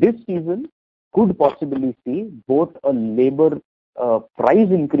 This season could possibly see both a labor price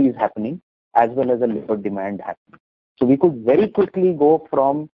increase happening as well as a labor demand happening. So we could very quickly go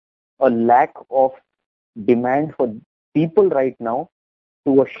from a lack of demand for people right now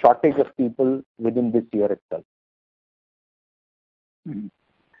to a shortage of people within this year itself.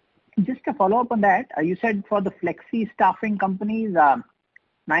 Just to follow up on that, you said for the flexi staffing companies,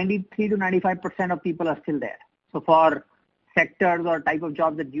 93 to 95% of people are still there. So for sectors or type of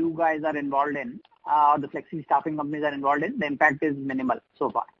jobs that you guys are involved in, or the flexi staffing companies are involved in, the impact is minimal so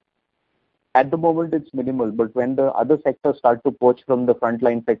far. At the moment, it's minimal, but when the other sectors start to poach from the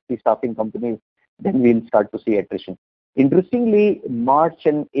frontline flexi staffing companies, then we'll start to see attrition. Interestingly, March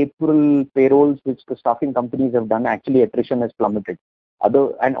and April payrolls which the staffing companies have done, actually attrition has plummeted.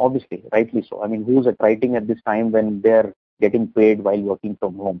 And obviously, rightly so. Who's attriting at this time when they're getting paid while working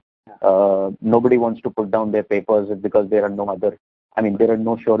from home? Nobody wants to put down their papers because there are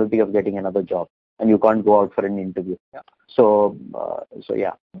no surety of getting another job, and you can't go out for an interview. Yeah. So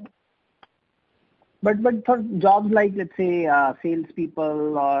yeah. But for jobs like, let's say,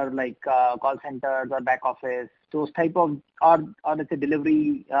 salespeople or like call centers or back office, those type of, or let's say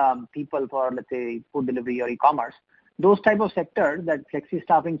delivery people for, let's say, food delivery or e-commerce, those type of sectors that flexi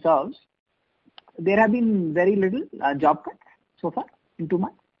staffing serves, there have been very little job cuts so far in 2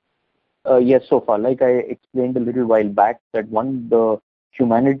 months? Yes, so far. Like I explained a little while back, that the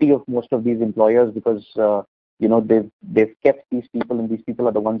humanity of most of these employers, because they've kept these people, and these people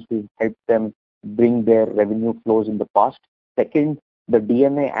are the ones who helped them bring their revenue flows in the past. Second, the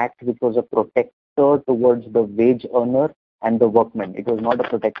DMA Act, which was a protector towards the wage earner and the workman. It was not a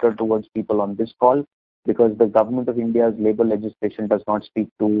protector towards people on this call, because the government of India's labor legislation does not speak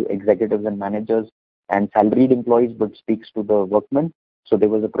to executives and managers and salaried employees, but speaks to the workmen. So there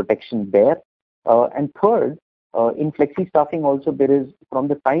was a protection there. And third, in flexi staffing also, there is, from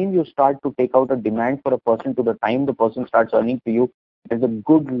the time you start to take out a demand for a person to the time the person starts earning for you, there's a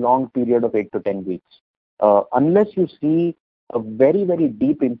good long period of 8 to 10 weeks. Unless you see a very, very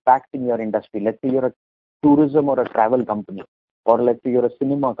deep impact in your industry, let's say you're a tourism or a travel company, or let's say you're a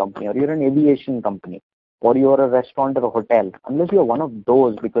cinema company, or you're an aviation company, or you're a restaurant or a hotel, unless you're one of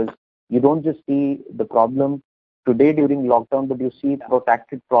those, because you don't just see the problem today during lockdown, but you see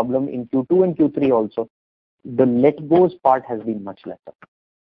protracted problem in Q2 and Q3 also, the let goes part has been much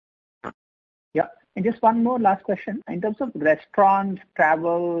lesser. Yeah. And just one more last question. In terms of restaurants,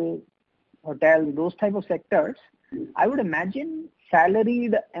 travel, hotels, those type of sectors, I would imagine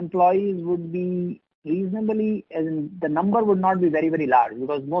salaried employees would be reasonably, as in the number would not be very, very large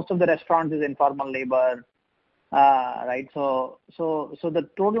because most of the restaurants is informal labor, right? So the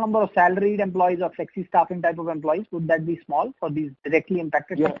total number of salaried employees or flexi-staffing type of employees, would that be small for these directly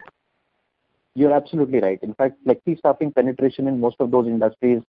impacted sectors? You're absolutely right. In fact, flexi-staffing penetration in most of those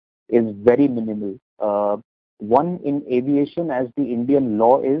industries is very minimal. One, in aviation, as the Indian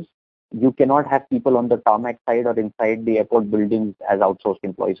law is, you cannot have people on the tarmac side or inside the airport buildings as outsourced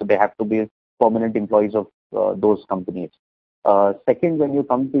employees. So they have to be permanent employees of those companies. Second, when you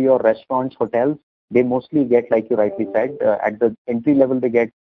come to your restaurants, hotels, they mostly get, like you rightly said, at the entry level, they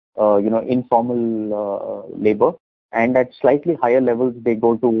get, informal labor. And at slightly higher levels, they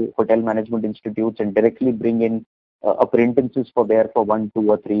go to hotel management institutes and directly bring in apprentices for 1, 2,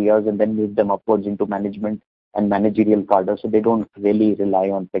 or 3 years and then move them upwards into management and managerial cadre. So they don't really rely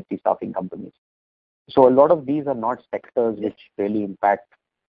on flexi-staffing companies. So a lot of these are not sectors which really impact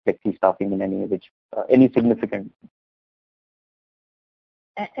flexi-staffing in any significant.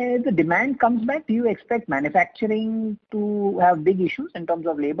 As the demand comes back, do you expect manufacturing to have big issues in terms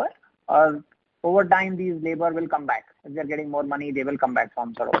of labor, or over time these labor will come back? If they're getting more money, they will come back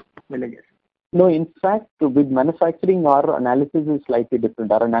from sort of villages. No, in fact, with manufacturing, our analysis is slightly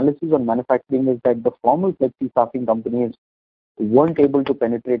different. Our analysis on manufacturing is that the formal flexi-staffing companies weren't able to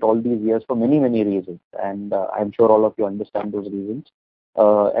penetrate all these years for many, many reasons. And I'm sure all of you understand those reasons.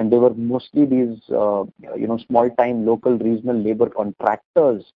 And they were mostly these, small-time local regional labor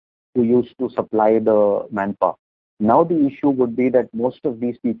contractors who used to supply the manpower. Now the issue would be that most of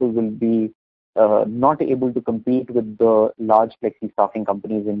these people will be not able to compete with the large flexi-staffing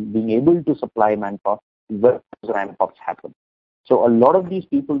companies in being able to supply manpower where ramp-ups happen. So a lot of these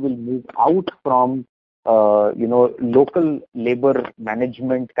people will move out from, local labor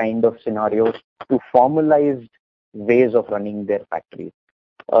management kind of scenarios to formalized ways of running their factories.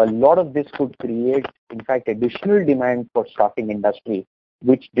 A lot of this could create, in fact, additional demand for staffing industry,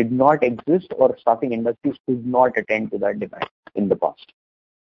 which did not exist, or staffing industries could not attend to that demand in the past.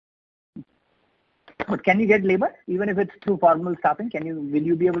 But can you get labor even if it's through formal staffing? Will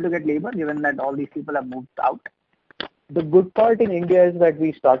you be able to get labor given that all these people have moved out? The good part in India is that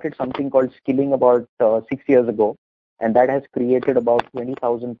we started something called skilling about 6 years ago, and that has created about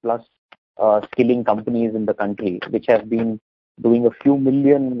 20,000 plus skilling companies in the country, which have been doing a few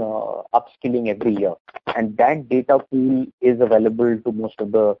million upskilling every year. And that data pool is available to most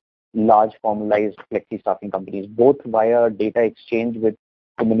of the large formalized flexi-staffing companies, both via data exchange with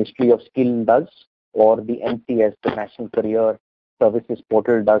the Ministry of Skill does, or the NCS, the National Career Services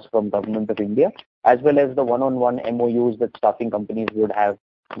Portal does from Government of India, as well as the one-on-one MOUs that staffing companies would have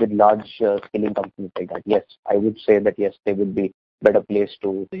with large skilling companies like that. Yes, I would say that yes, they would be better placed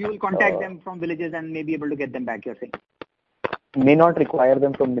to. So you will contact them from villages and may be able to get them back, you're saying? May not require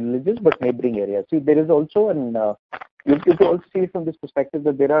them from villages, but neighboring areas. See, there is also you have to also see from this perspective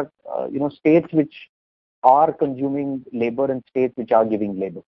that there are, states which are consuming labor and states which are giving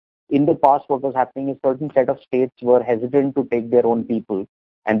labor. In the past, what was happening is certain set of states were hesitant to take their own people,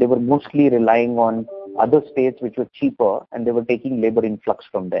 and they were mostly relying on other states which were cheaper, and they were taking labor influx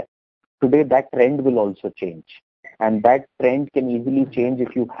from there. Today, that trend will also change. And that trend can easily change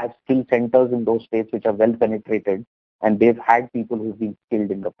if you have skill centers in those states which are well penetrated, and they've had people who've been skilled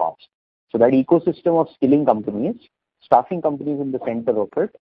in the past. So that ecosystem of skilling companies, staffing companies in the center of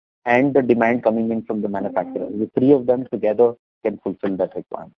it, and the demand coming in from the manufacturers, the three of them together can fulfill that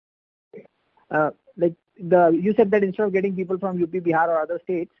requirement. You said that instead of getting people from UP, Bihar or other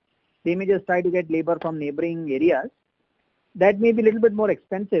states, they may just try to get labor from neighboring areas. That may be a little bit more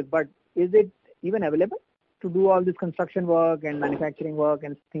expensive, but is it even available to do all this construction work and manufacturing work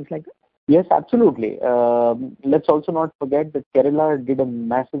and things like that? Yes, absolutely. Let's also not forget that Kerala did a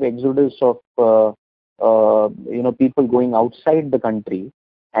massive exodus of people going outside the country,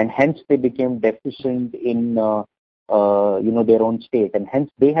 and hence they became deficient in their own state, and hence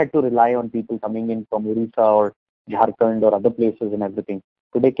they had to rely on people coming in from Orissa or Jharkhand or other places and everything.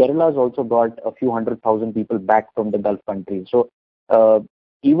 Today, Kerala has also got a few 100,000 people back from the Gulf countries. So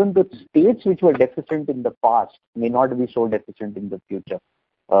even the states which were deficient in the past may not be so deficient in the future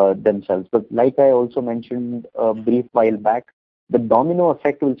themselves. But like I also mentioned a brief while back, the domino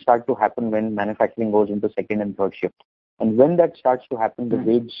effect will start to happen when manufacturing goes into second and third shift. And when that starts to happen, the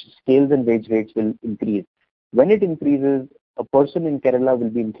wage scales and wage rates will increase. When it increases, a person in Kerala will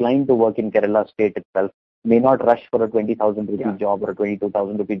be inclined to work in Kerala state itself, may not rush for a 20,000 rupee job or a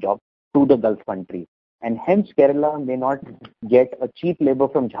 22,000 rupee job to the Gulf country. And hence Kerala may not get a cheap labor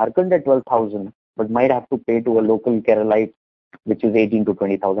from Jharkhand at 12,000, but might have to pay to a local Keralite which is 18 to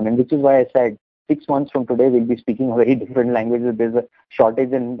 20,000. And which is why I said 6 months from today, we'll be speaking very different languages. There's a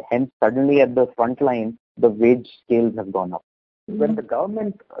shortage, and hence suddenly at the front line, the wage scales have gone up. When the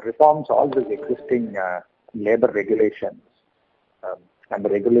government reforms all these existing labor regulations, and the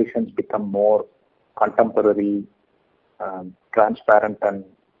regulations become more contemporary, transparent, and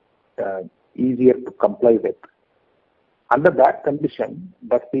easier to comply with, under that condition,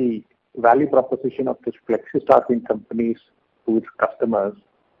 does the value proposition of this flexi-staffing companies to its customers,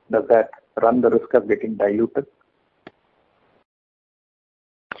 does that run the risk of getting diluted?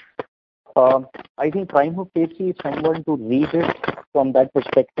 I think prima facie, if someone to read it from that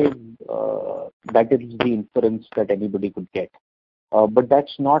perspective, that is the inference that anybody could get. But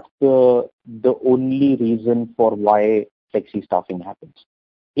that's not the only reason for why flexi staffing happens.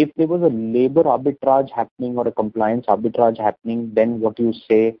 If there was a labor arbitrage happening or a compliance arbitrage happening, then what you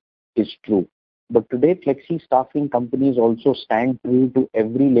say is true. But today, flexi staffing companies also stand true to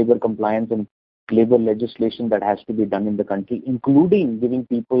every labor compliance and labor legislation that has to be done in the country, including giving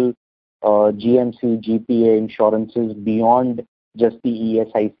people GMC, GPA insurances beyond just the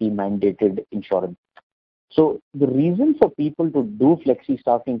ESIC mandated insurance. So the reason for people to do flexi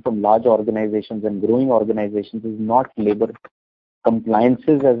staffing from large organizations and growing organizations is not labor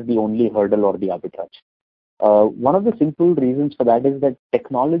compliances as the only hurdle or the arbitrage. One of the simple reasons for that is that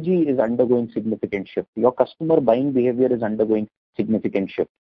technology is undergoing significant shift. Your customer buying behavior is undergoing significant shift.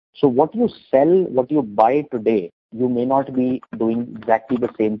 So what you sell, what you buy today, you may not be doing exactly the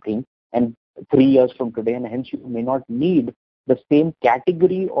same thing and 3 years from today, and hence you may not need the same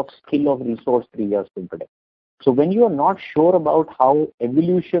category of skill of resource 3 years from today. So when you are not sure about how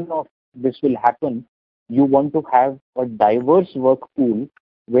evolution of this will happen, you want to have a diverse work pool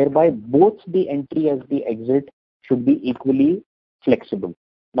whereby both the entry as the exit should be equally flexible.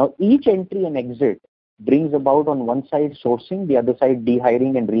 Now, each entry and exit brings about on one side sourcing, the other side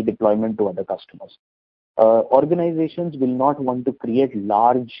dehiring and redeployment to other customers. Organizations will not want to create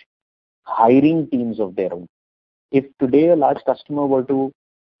large hiring teams of their own. If today a large customer were to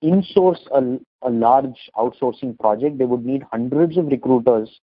insource a large outsourcing project, they would need hundreds of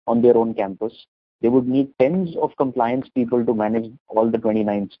recruiters on their own campus. They would need tens of compliance people to manage all the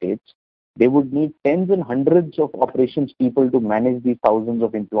 29 states. They would need tens and hundreds of operations people to manage these thousands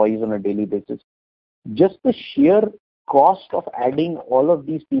of employees on a daily basis. Just the sheer cost of adding all of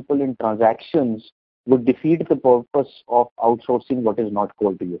these people in transactions would defeat the purpose of outsourcing what is not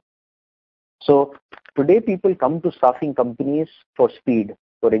core to you. So today people come to staffing companies for speed,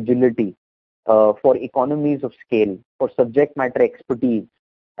 for agility, for economies of scale, for subject matter expertise.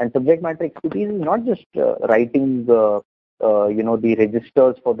 And subject matter expertise is not just writing the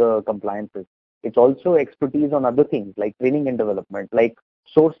registers for the compliances. It's also expertise on other things like training and development, like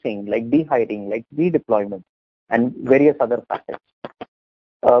sourcing, like dehiring, like redeployment, and various other facets.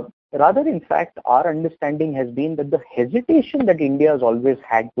 Rather, in fact, our understanding has been that the hesitation that India has always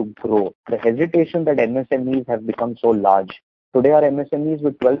had to grow, the hesitation that MSMEs have become so large. Today, our MSMEs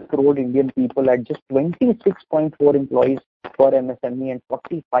with 12 crore Indian people at just 26.4 employees per MSME and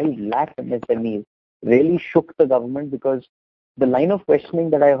 45 lakh MSMEs really shook the government, because the line of questioning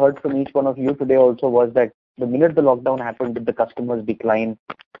that I heard from each one of you today also was that the minute the lockdown happened, did the customers decline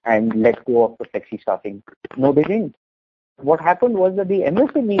and let go of the flexi staffing? No, they didn't. What happened was that the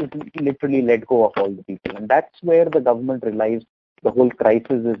MSMEs literally let go of all the people, and that's where the government realized the whole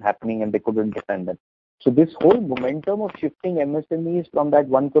crisis is happening and they couldn't defend it. So this whole momentum of shifting MSMEs from that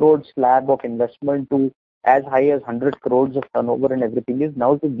 1 crore slab of investment to as high as 100 crores of turnover and everything is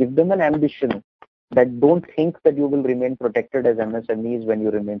now to give them an ambition that don't think that you will remain protected as MSMEs when you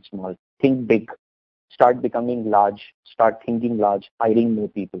remain small. Think big. Start becoming large. Start thinking large. Hiring more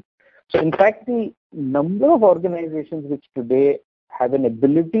people. So in fact, the number of organizations which today have an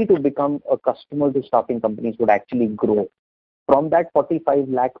ability to become a customer to staffing companies would actually grow. From that 45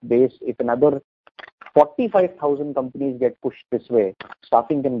 lakh base, if another 45,000 companies get pushed this way,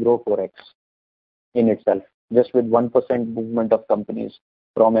 staffing can grow 4x in itself, just with 1% movement of companies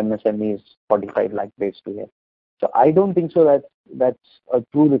from MSMEs 45 lakh base to here. So I don't think so that's a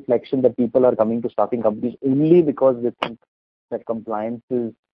true reflection that people are coming to staffing companies only because they think that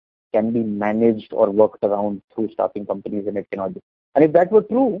compliances can be managed or worked around through staffing companies, and it cannot be. And if that were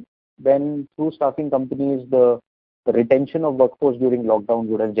true, then through staffing companies, the retention of workforce during lockdown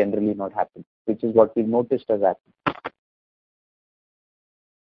would have generally not happened, which is what we've noticed has happened.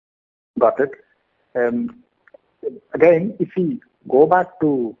 Got it. Again, if we go back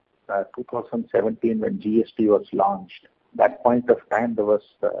to 2017 when GST was launched, that point of time there was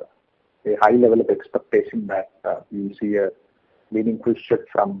a high level of expectation that we will see a meaningful shift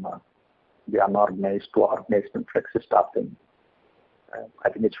from the unorganized to organized and flexi staffing. I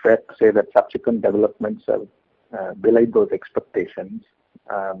think it's fair to say that subsequent developments have belied those expectations.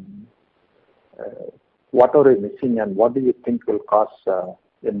 What are we missing, and what do you think will cause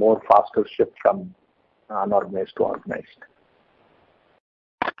a more faster shift from unorganized to organized?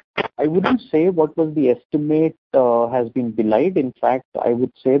 I wouldn't say what was the estimate has been belied. In fact, I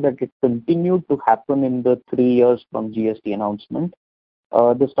would say that it continued to happen in the 3 years from GST announcement.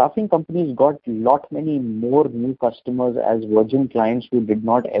 The staffing companies got many more new customers as virgin clients who did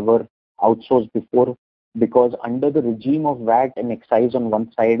not ever outsource before, because under the regime of VAT and excise on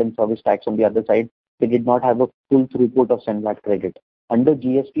one side and service tax on the other side, they did not have a full throughput of SENVAT credit. Under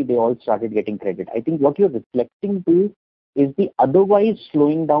GST, they all started getting credit. I think what you're reflecting to is the otherwise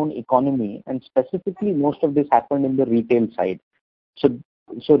slowing down economy, and specifically most of this happened in the retail side. So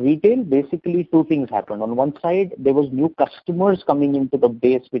retail, basically two things happened. On one side, there was new customers coming into the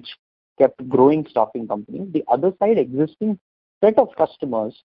base, which kept growing staffing companies. The other side, existing set of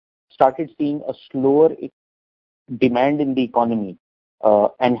customers started seeing a slower demand in the economy,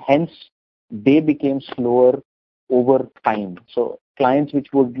 and hence they became slower over time. So clients which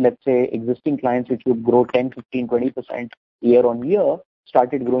would, let's say, existing clients which would grow 10, 15, 20% year on year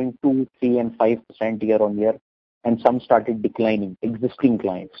started growing 2, 3, and 5% year on year, and some started declining, existing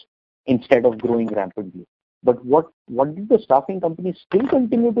clients, instead of growing rapidly. But what did the staffing companies still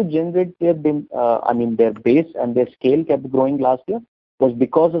continue to generate their base and their scale kept growing last year was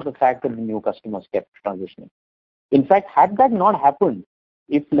because of the fact that the new customers kept transitioning. In fact, had that not happened,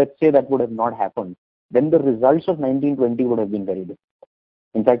 if let's say that would have not happened, then the results of 1920 would have been very different.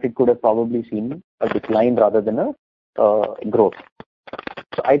 In fact, it could have probably seen a decline rather than a growth.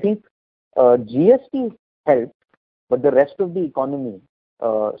 So I think GST helped, but the rest of the economy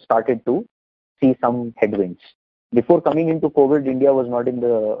started to see some headwinds. Before coming into COVID, India was not in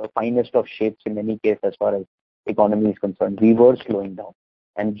the finest of shapes in any case as far as economy is concerned. We were slowing down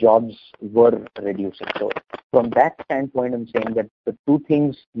and jobs were reducing. So from that standpoint, I'm saying that the two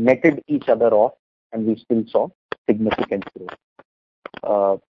things netted each other off and we still saw significant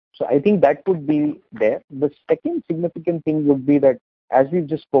growth. So I think that would be there. The second significant thing would be that, as we've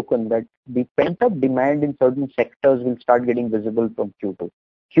just spoken, that the pent-up demand in certain sectors will start getting visible from Q2.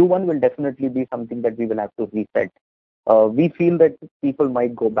 Q1 will definitely be something that we will have to reset. We feel that people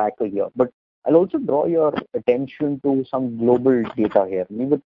might go back a year, but I'll also draw your attention to some global data here.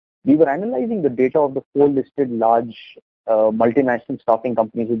 We were analyzing the data of the 4 listed large multinational staffing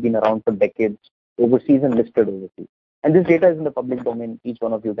companies who've been around for decades, overseas and listed overseas. And this data is in the public domain. Each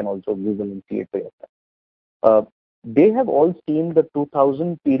one of you can also Google and see it for yourself. They have all seen the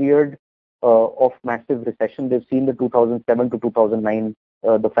 2000 period of massive recession. They've seen the 2007 to 2009,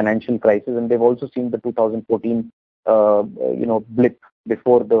 the financial crisis, and they've also seen the 2014, blip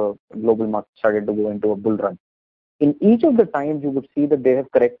before the global market started to go into a bull run. In each of the times, you would see that they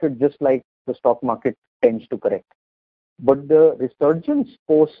have corrected just like the stock market tends to correct. But the resurgence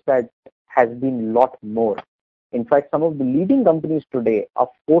post that has been a lot more. In fact, some of the leading companies today are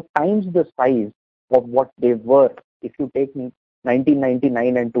 4 times the size of what they were if you take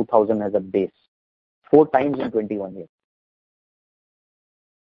 1999 and 2000 as a base. 4 times in 21 years.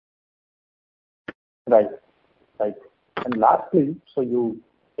 Right. And lastly, so you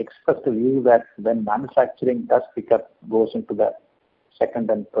expressed a view that when manufacturing does pick up, goes into the second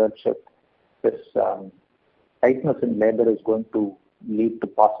and third shift, this tightness in labor is going to lead to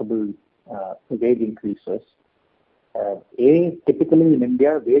possible wage increases. Typically in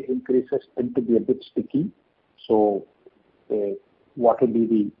India, wage increases tend to be a bit sticky. So what will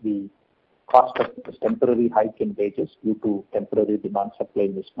be the cost of this temporary hike in wages due to temporary demand-supply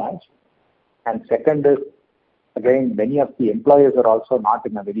mismatch? And second is, again, many of the employers are also not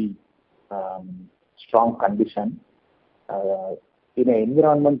in a very strong condition. In an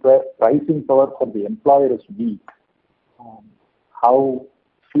environment where pricing power for the employer is weak, how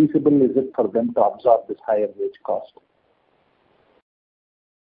feasible is it for them to absorb this higher wage cost?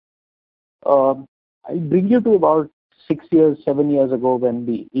 I'll bring you to about 6 years, 7 years ago when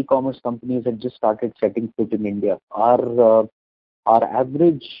the e-commerce companies had just started setting foot in India. Our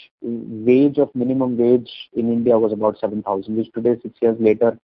average wage of minimum wage in India was about 7,000, which today, 6 years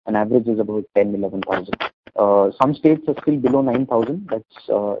later, an average is about 10, 11,000. Some states are still below 9,000. That's,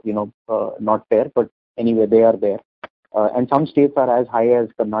 not fair, but anyway, they are there. And some states are as high as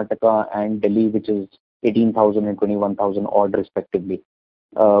Karnataka and Delhi, which is 18,000 and 21,000 odd respectively.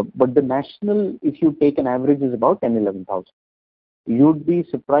 But the national, if you take an average, is about 10, 11,000. You'd be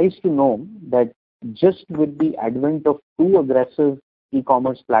surprised to know that just with the advent of 2 aggressive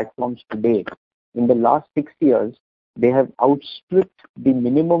e-commerce platforms today, in the last 6 years, they have outstripped the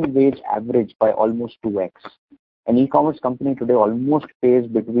minimum wage average by almost 2x. An e-commerce company today almost pays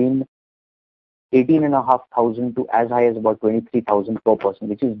between 18,500 to as high as about 23,000 per person,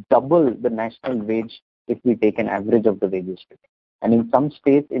 which is double the national wage if we take an average of the wages today. And in some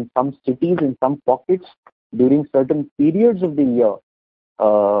states, in some cities, in some pockets, during certain periods of the year,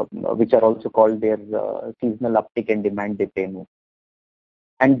 which are also called their seasonal uptick in demand, they pay more.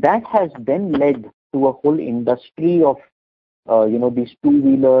 And that has then led to a whole industry of, these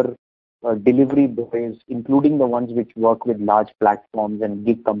two-wheeler delivery boys, including the ones which work with large platforms and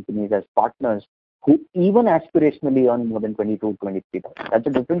gig companies as partners, who even aspirationally earn more than 22, 23,000. That's a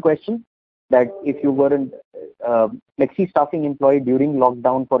different question. That if you were a flexi-staffing employee during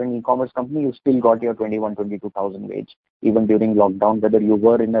lockdown for an e-commerce company, you still got your 21, 22,000 wage, even during lockdown, whether you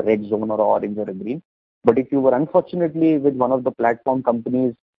were in a red zone or orange or a green. But if you were unfortunately with one of the platform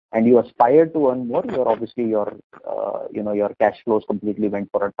companies and you aspired to earn more, your cash flows completely went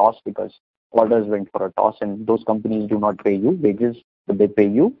for a toss because orders went for a toss, and those companies do not pay you wages, but they pay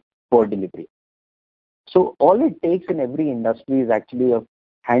you for delivery. So all it takes in every industry is actually a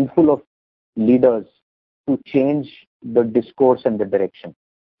handful of leaders to change the discourse and the direction.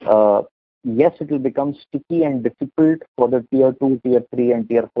 Yes, it will become sticky and difficult for the tier 2, tier 3 and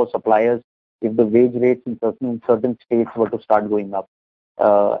tier 4 suppliers if the wage rates in certain states were to start going up.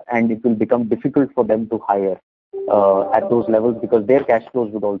 And it will become difficult for them to hire at those levels because their cash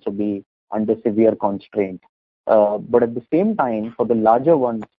flows would also be under severe constraint. But at the same time, for the larger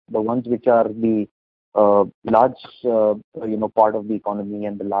ones, the ones which are the large, part of the economy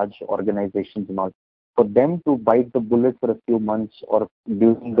and the large organizations and all, for them to bite the bullet for a few months or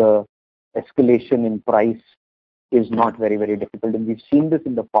during the escalation in price is not very, very difficult. And we've seen this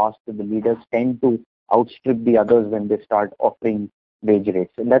in the past that the leaders tend to outstrip the others when they start offering wage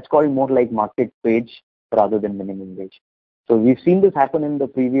rates. And that's called more like market wage rather than minimum wage. So we've seen this happen in the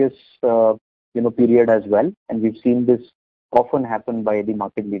previous, period as well. And we've seen this often happen by the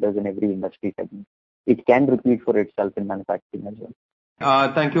market leaders in every industry segment. It can repeat for itself in manufacturing as well.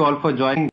 Thank you all for joining.